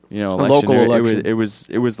election. local election. It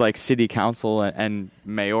was like city council and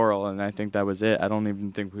mayoral, and I think that was it. I don't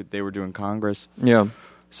even think they were doing Congress. yeah.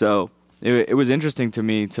 So it was interesting to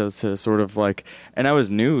me to sort of like, and I was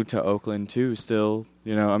new to Oakland too still,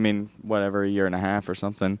 I mean, whatever, a year and a half or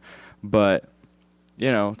something. But,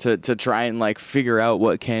 to try and like figure out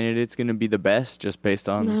what candidate's going to be the best just based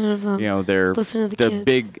on, None of them. their, Listen to the kids.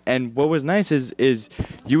 big, and what was nice is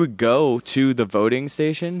you would go to the voting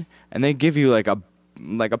station and they give you like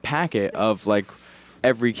a packet of like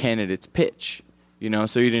every candidate's pitch,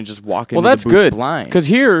 so you didn't just walk into That's the booth good blind. because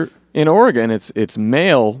here in Oregon, it's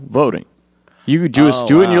mail voting. You just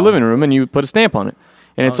do it in your wow. living room and you put a stamp on it,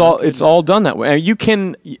 and it's all done that way. You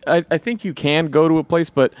can, I think you can go to a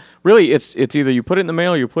place, but really it's either you put it in the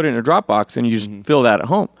mail or you put it in a Dropbox and you just fill that at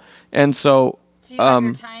home. And so So you have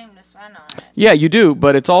your time to spend on it. yeah, you do,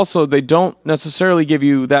 but it's also they don't necessarily give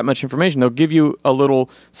you that much information. They'll give you a little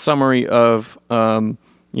summary of,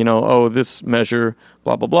 this measure,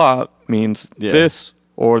 blah blah blah, means this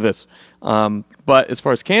or this. But as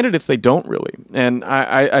far as candidates, they don't really. And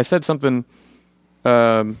I said something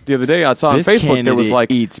the other day. I saw This on Facebook there was candidate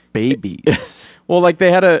like eats babies. well, like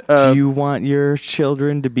they had a Do you want your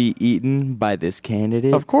children to be eaten by this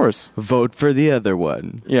candidate? of course, Vote for the other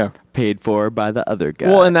one. yeah. Paid for by the other guy.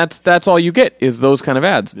 Well, and that's all you get is those kind of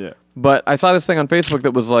ads. Yeah. But I saw this thing on Facebook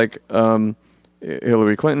that was like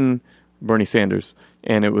Hillary Clinton, Bernie Sanders,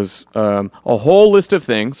 and it was a whole list of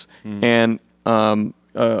things and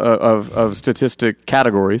of statistic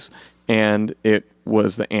categories, and it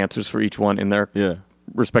was the answers for each one in their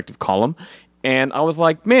respective column. And I was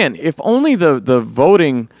like, man, if only the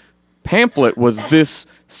voting pamphlet was this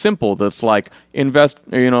simple. That's like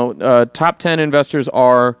top 10 investors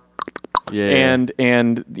are. And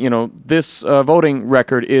this voting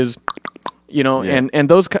record is, and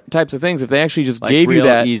those types of things. If they actually just like gave real you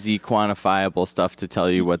that easy quantifiable stuff to tell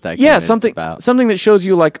you what that candidate's about. something that shows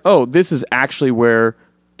you like, oh, this is actually where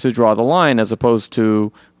to draw the line, as opposed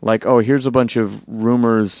to like, oh, here's a bunch of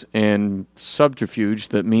rumors and subterfuge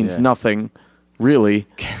that means nothing. Really,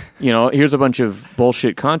 here's a bunch of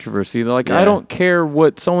bullshit controversy. They're like, I don't care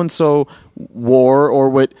what so and so wore or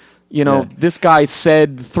what. This guy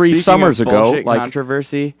said 3 summers ago. Like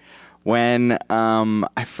controversy, when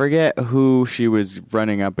I forget who she was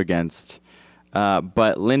running up against,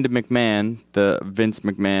 but Linda McMahon, the Vince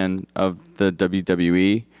McMahon of the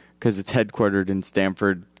WWE, because it's headquartered in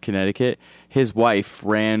Stamford, Connecticut. His wife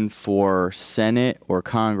ran for Senate or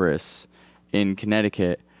Congress in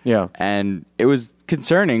Connecticut. Yeah, and it was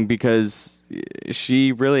concerning because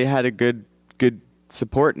she really had a good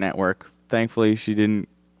support network. Thankfully, she didn't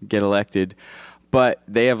get elected, but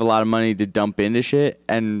they have a lot of money to dump into shit,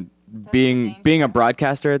 and being a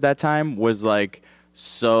broadcaster at that time was like,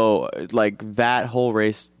 so like that whole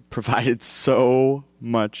race provided so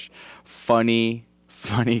much funny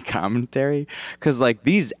commentary, because like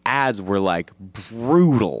these ads were like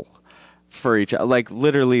brutal for each other. Like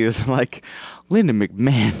literally, it's like Linda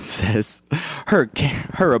McMahon says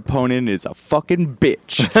her opponent is a fucking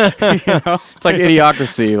bitch. You know? It's like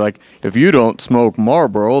Idiocracy. Like, if you don't smoke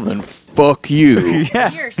Marlboro, then fuck you.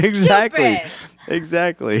 Yeah, You're exactly. stupid.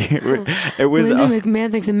 Exactly. It was. Linda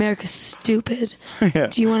McMahon thinks America's stupid. Yeah.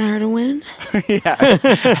 Do you want her to win? Yeah,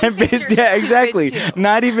 and thinks you're yeah, exactly. stupid, too.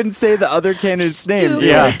 Not even say the other candidate's name. Stupid.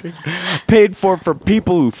 Yeah, paid for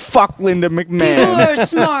people who fuck Linda People McMahon. are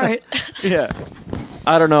smart. Yeah,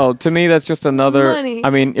 I don't know. To me, that's just another. Money. I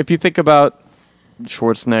mean, if you think about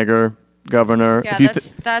Schwarzenegger, governor, Yeah, if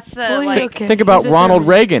you that's the Fully like. okay. think about He's a Ronald German.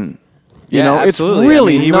 Reagan, you yeah, know, absolutely. it's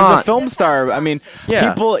really I mean, he was a not. film star. I mean, Yeah.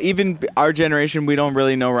 people, even our generation, we don't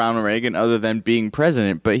really know Ronald Reagan other than being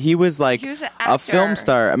president. But he was like He was an a film actor.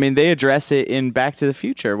 star. I mean, they address it in Back to the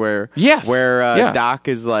Future, where Yes. Yeah. Doc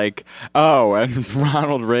is like, "Oh, and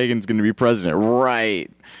Ronald Reagan's going to be president, right?"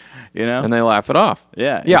 You know, And they laugh it off.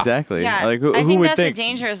 yeah, Yeah. exactly. Yeah, Like who I think would that's think? the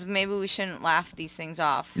danger. Is maybe we shouldn't laugh these things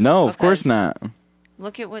off. No, of course because not.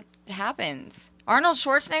 Look at what happens. Arnold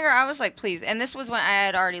Schwarzenegger, I was like, please. And this was when I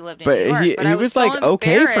had already lived in But New York. he but I was so like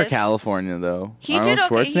okay for embarrassed. California though. He Arnold did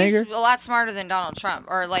okay. Schwarzenegger. He's a lot smarter than Donald Trump,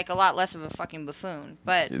 or like a lot less of a fucking buffoon.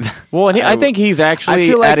 But Well, and I think he's actually,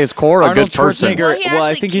 feel like at his core, a Arnold good person. Schwarzenegger- Well, he I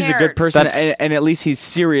actually think he's a cared. good person, That's- and at least he's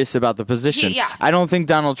serious about the position. Yeah. I don't think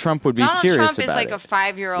Donald Trump would be Donald serious Trump is about like it. a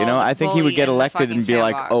 5-year-old. You know, I think he would bully get in the elected fucking and be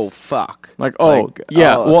like, sandbox. "Oh fuck," Like, oh, Like,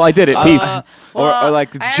 yeah, oh, well, I did it. Peace. Well, like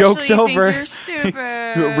I joke's actually over. Think you're stupid.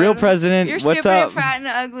 The real president, You're what's stupid, up? fat, and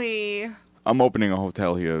ugly. I'm opening a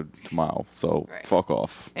hotel here tomorrow, so Right. fuck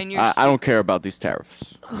off. And you're I don't care about these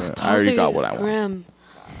tariffs. Yeah, I already got what I want. Grim.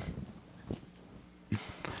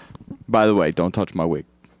 By the way, don't touch my wig.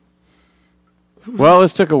 Well,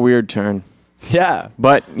 this took a weird turn. Yeah,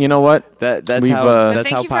 But you know what? that's We've, how But that's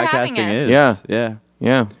thank how you for having podcasting us. is. Yeah. yeah.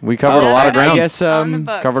 Yeah, we covered a Oh, lot of I ground. guess On the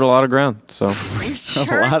books. Covered a lot of ground. So, We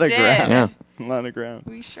sure a lot of did. ground. yeah. A lot of ground.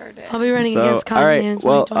 We sure did. I'll be running So, against all right. Kanye in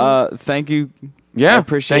Well, 2020. thank you. Yeah, I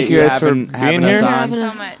appreciate thank you guys for having being us here. on. Having so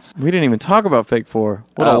us. much. We didn't even talk about Fake 4.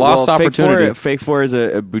 What a lost well, opportunity. Fake 4 is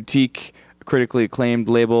a boutique, critically acclaimed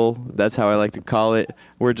label. That's how I like to call it.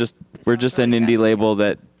 We're just Sounds an really indie fancy. label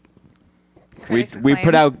that Critics we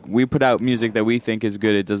acclaimed. put out music that we think is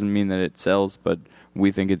good. It doesn't mean that it sells, but we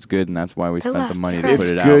think it's good, and that's why we spent the left money to her. put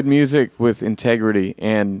It's it good out. music with integrity.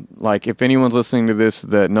 And, like, if anyone's listening to this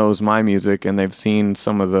that knows my music and they've seen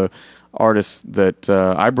some of the artists that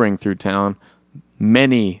I bring through town,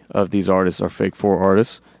 many of these artists are Fake 4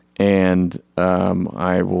 artists. And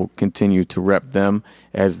I will continue to rep them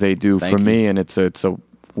as they do Thank for you. me. And it's a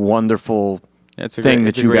wonderful It's a thing great- that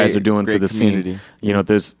it's a you guys great- are doing for great the community. scene. You know,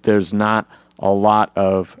 there's not a lot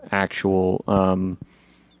of actual.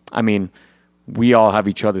 I mean, we all have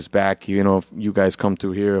each other's back. You know, if you guys come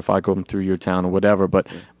through here, if I come through your town or whatever, but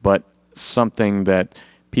something that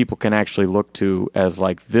people can actually look to as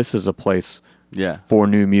like this is a place Yeah. for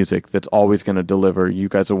new music that's always going to deliver. You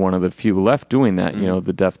guys are one of the few left doing that. You know,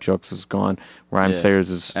 the Def Jux is gone. Rhyme Yeah. Sayers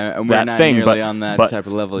is And we're that not thing, nearly but on that but, type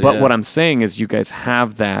of level But yet. what I'm saying is, you guys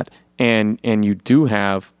have that, and you do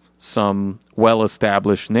have some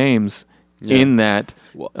well-established names Yeah. in that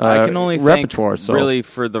Well, I can only repertoire. thank So really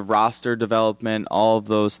for the roster development, all of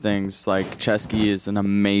those things. Like Chesky is an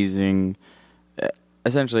amazing,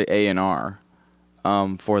 essentially A&R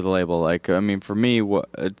for the label. Like I mean, for me,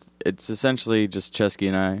 it's essentially just Chesky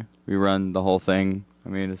and I. We run the whole thing. I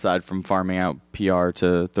mean, aside from farming out PR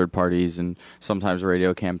to third parties and sometimes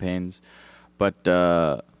radio campaigns, but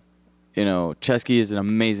you know, Chesky is an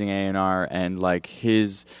amazing A&R, and like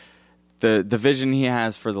the vision he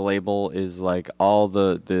has for the label is like all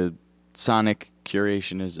the sonic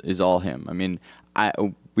curation is all him. I mean,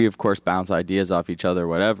 we of course bounce ideas off each other,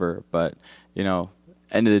 whatever, but you know,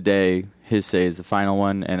 end of the day, his say is the final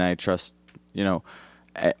one, and I trust, you know,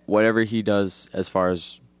 whatever he does as far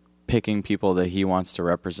as picking people that he wants to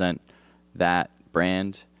represent that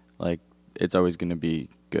brand, like it's always going to be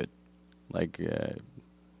good. Like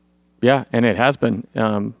yeah, and it has been.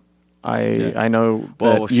 I know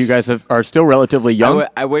Well, that you guys are still relatively young.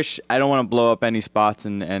 I wish, I don't want to blow up any spots,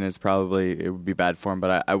 and it's probably, it would be bad for him,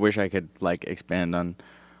 but I wish I could like expand on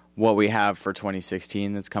what we have for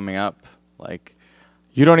 2016 that's coming up. Like,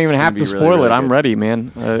 You don't even It's have gonna to be spoil really, it. really I'm good. ready,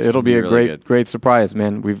 man. It'll be a really good. great surprise,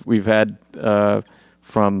 man. We've had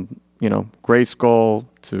from Gray Skull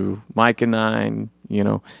to Mike and Nine,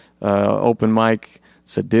 Open Mic,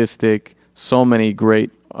 Sadistic, so many great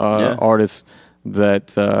artists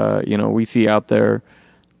that we see out there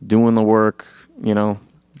doing the work.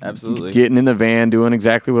 Absolutely. getting in the van, doing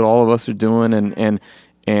exactly what all of us are doing,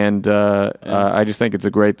 and I just think it's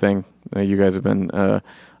a great thing. You guys have been a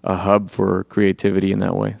hub for creativity in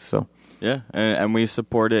that way. So Yeah, and we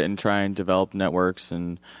support it and try and develop networks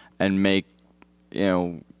and make, you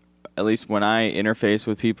know, at least when I interface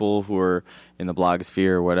with people who are in the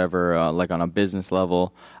blogosphere or whatever, like on a business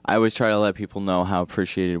level, I always try to let people know how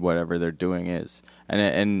appreciated whatever they're doing is.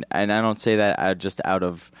 And I don't say that just out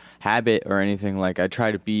of habit or anything. Like, I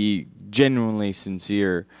try to be genuinely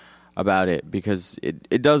sincere about it because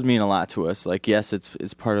it does mean a lot to us. Like, yes,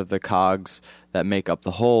 it's part of the cogs that make up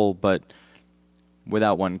the whole, but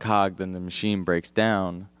without one cog, then the machine breaks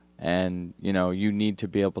down. And, you know, you need to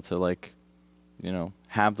be able to, like, you know,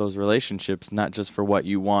 have those relationships, not just for what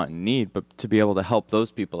you want and need, but to be able to help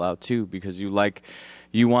those people out too, because you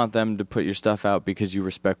want them to put your stuff out because you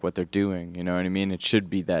respect what they're doing. You know what I mean? It should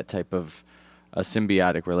be that type of a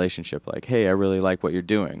symbiotic relationship. Like, hey, I really like what you're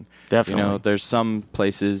doing. Definitely. You know, there's some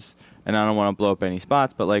places, and I don't want to blow up any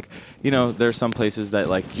spots, but, like, you know, there's some places that,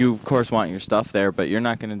 like, you of course want your stuff there, but you're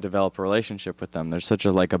not going to develop a relationship with them. There's such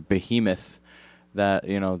a behemoth that,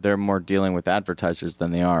 you know, they're more dealing with advertisers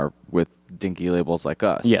than they are with dinky labels like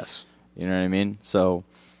us. Yes. You know what I mean? So,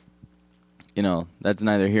 you know, that's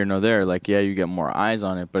neither here nor there. Like, yeah, you get more eyes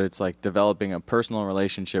on it, but it's like developing a personal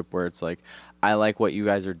relationship where it's like, I like what you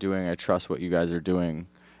guys are doing. I trust what you guys are doing.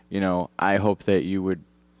 You know, I hope that you would,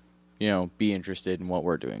 you know, be interested in what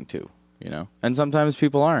we're doing too, you know? And sometimes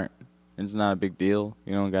people aren't. It's not a big deal.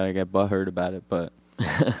 You don't got to get butthurt about it, but...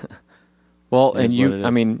 Well, It is and what it I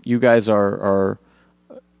is. mean, you guys are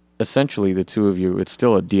essentially, the two of you, it's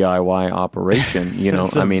still a DIY operation, you know.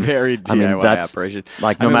 It's a very DIY that's operation.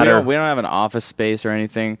 Like, I no mean, matter we don't have an office space or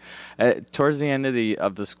anything. Towards the end of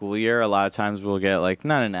the school year, a lot of times we'll get, like,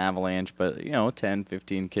 not an avalanche, but, you know, 10,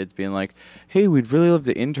 15 kids being like, hey, we'd really love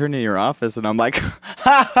to intern in your office. And I'm like,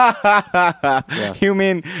 Yeah. You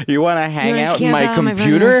mean you want to hang wanna out in camp my out on my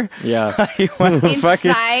computer? yeah. You want to fucking...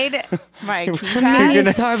 Inside my Maybe keypad.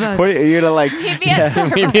 it's Starbucks. What, are you going to, like... Meet me at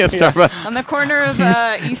Starbucks. Meet me at Starbucks. On the corner of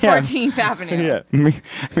East Yeah. 14th Avenue. Yeah,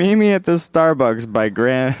 meet me at the Starbucks by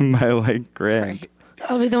Grand. Right.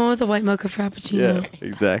 I'll be the one with the white mocha frappuccino. Yeah,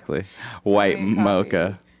 exactly. White Green coffee.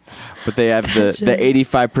 mocha. But they have the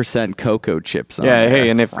 85% cocoa chips on Yeah, there. hey,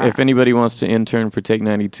 and if anybody wants to intern for Take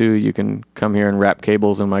 92, you can come here and wrap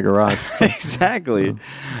cables in my garage. So, Exactly.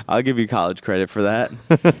 I'll give you college credit for that.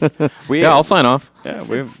 yeah, I'll sign off. Yeah, This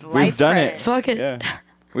we've is life done credit. it. Fuck it. Yeah.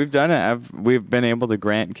 We've done it. We've been able to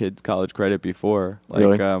grant kids college credit before.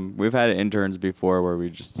 Like, Really? We've had interns before where we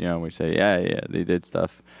just, you know, we say, yeah, they did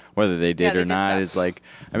stuff. Whether they did they or did not stuff. is like,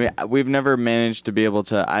 I mean, we've never managed to be able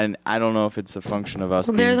to. I don't know if it's a function of us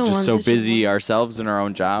Well, they're being the just ones so that you busy want. ourselves in our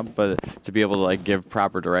own job, but to be able to, like, give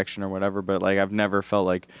proper direction or whatever. But, like, I've never felt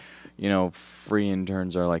like, you know, free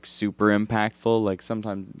interns are, like, super impactful. Like,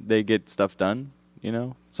 sometimes they get stuff done. You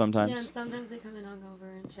know, sometimes. Yeah, and sometimes they come in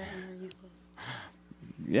hungover and shit and they're useless.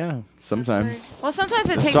 Yeah, sometimes. Well, sometimes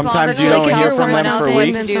it takes Sometimes longer you to don't tell hear from someone them else for what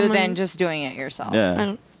weeks. to do Someone- than just doing it yourself. Yeah. I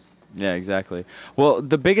don't. Yeah, exactly. Well,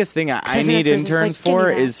 the biggest thing I Except for need the person's interns like, "Give me for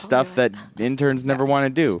that." is stuff I'll that do interns never want to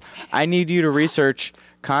do. I need you to research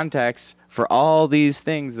contacts for all these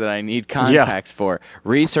things that I need contacts for.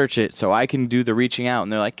 Research it so I can do the reaching out.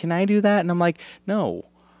 And they're like, can I do that? And I'm like, no.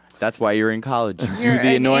 That's why you're in college. You You're do the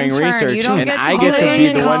an annoying intern. research, You don't and get to I do get to it. be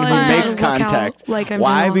You're the in one who college. makes Look out contact. like I'm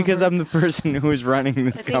Why? doing all Because over. I'm the person who's running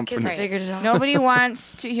this I think kids company. have figured it out. Nobody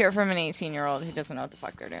wants to hear from an 18-year-old who doesn't know what the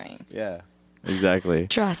fuck they're doing. Yeah, exactly.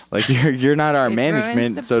 Trust. Like, you're not our It ruins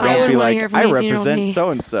management, the so plan. I don't be wouldn't wanna like, hear from I 18-year-old represent me. so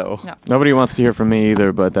and so. No. Nobody wants to hear from me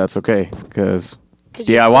either, but that's okay because it's 'Cause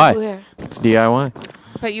you have DIY. blue hair. It's DIY.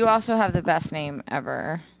 But you also have the best name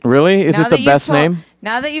ever. Really? Is Now it that the you've best told- name?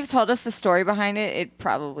 Now that you've told us the story behind it, it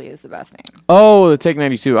probably is the best name. Oh, the Take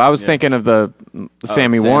 92. I was Yeah. thinking of the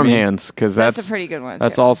Sammy Sammy. Warm Hands because That's that's a pretty good one.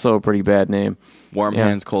 that's too. also a pretty bad name. Warm Yeah.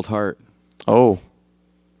 hands, cold heart. Oh,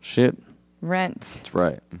 shit. Rent, That's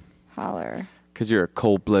right. holler. Because you're a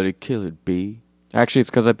cold-blooded killer, B. Actually, it's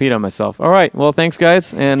because I peed on myself. All right. Well, thanks,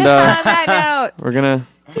 guys, and On that note, we're gonna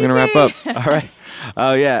wrap up. All right.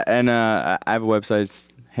 Oh, yeah. And I have a website. It's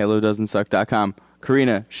HaloDoesn't.suck.com.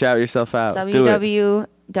 Karina, shout yourself out. Do it.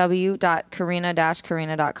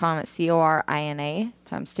 www.karina-karina.com. It's CORINA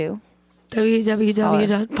times 2.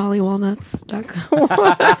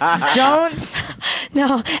 www.polywalnuts.com. Don't.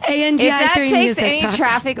 No, If that ANGI3 takes any music.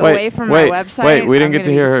 traffic Wait, away from wait, my website, wait, we didn't I'm get to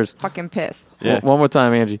gonna hear be hers. Fucking pissed. Yeah. One more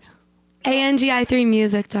time, Angie.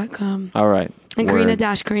 ANGI3music.com. All right. And Word.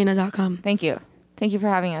 Karina-Karina.com. Thank you. Thank you for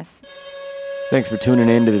having us. Thanks for tuning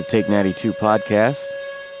in to the Take 92 podcast.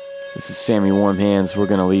 This is Sammy Warm Hands. We're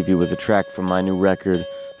going to leave you with a track from my new record.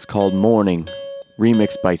 It's called Morning,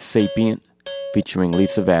 remixed by Sapient, featuring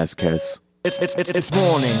Lisa Vasquez. It's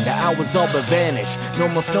morning, the hours all but vanish. No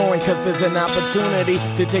more snoring cause there's an opportunity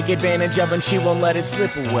to take advantage of, and she won't let it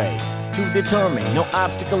slip away. Too determined, no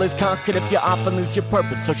obstacle is conquered if you often lose your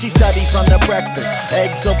purpose. So she studies on the breakfast,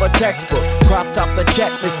 eggs over textbook. Crossed off the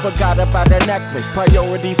checklist, forgot about her necklace.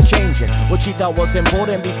 Priorities changing, what she thought was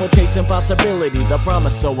important before chasing possibility. The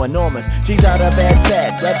promise so enormous, she's out of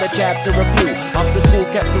bed, read the chapter review. Off the school,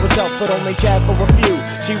 kept to herself, but only chat for a few.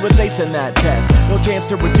 She was acing that test, no chance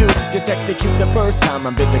to reduce. Just execute the first time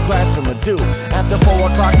and bid the classroom adieu. After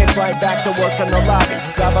 4 o'clock, it's right back to work in the lobby.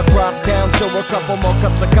 Drive across town, still a couple more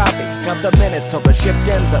cups of coffee. Count the minutes till the shift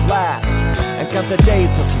ends at last, and count the days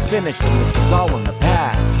till she's finished and this is all in the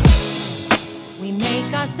past. We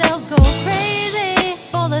make ourselves go crazy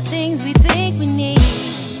for the things we think we need.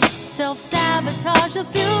 Self-sabotage the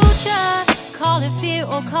future, call it fear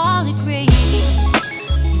or call it greed.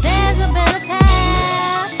 There's a better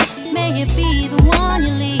path, may it be the one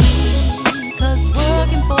you lead. Cause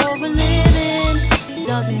working for a living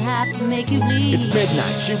doesn't have to make you bleed. It's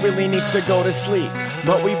midnight, she really needs to go to sleep,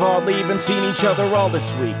 but we've hardly even seen each other all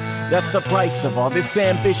this week. That's the price of all this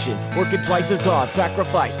ambition, working twice as hard,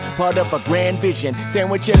 sacrifice, part of a grand vision.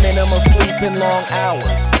 Sandwiching minimal sleep and long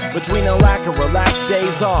hours, between a lack of relaxed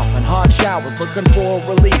days off and hot showers, looking for a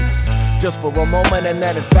release. Just for a moment and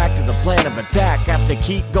then it's back to the plan of attack. Have to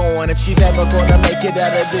keep going if she's ever gonna make it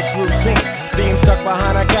out of this routine. Being stuck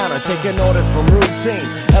behind a counter, taking orders from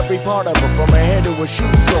routines. Every part of her, from her hair to her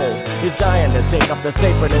shoe soles, is dying to take off the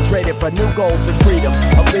sacred and trade it for new goals and freedom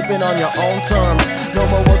of living on your own terms. No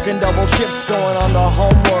more working double shifts, going on the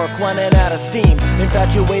homework, running out of steam.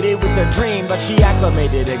 Infatuated with the dream, but she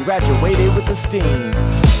acclimated and graduated with esteem.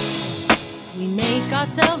 We make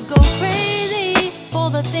ourselves go crazy for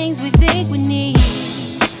the things we think we need.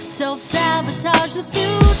 Self-sabotage the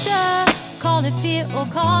future, call it fear or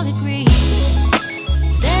call it greed.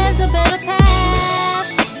 There's a better path,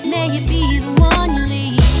 may it be the one you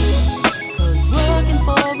lead. Cause working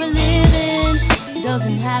for a living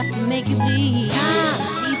doesn't have to make you bleed. Time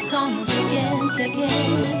keeps on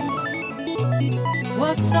ticking.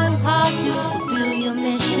 Work so hard to fulfill your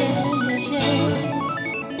mission.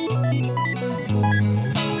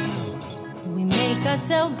 We make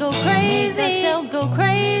ourselves go crazy.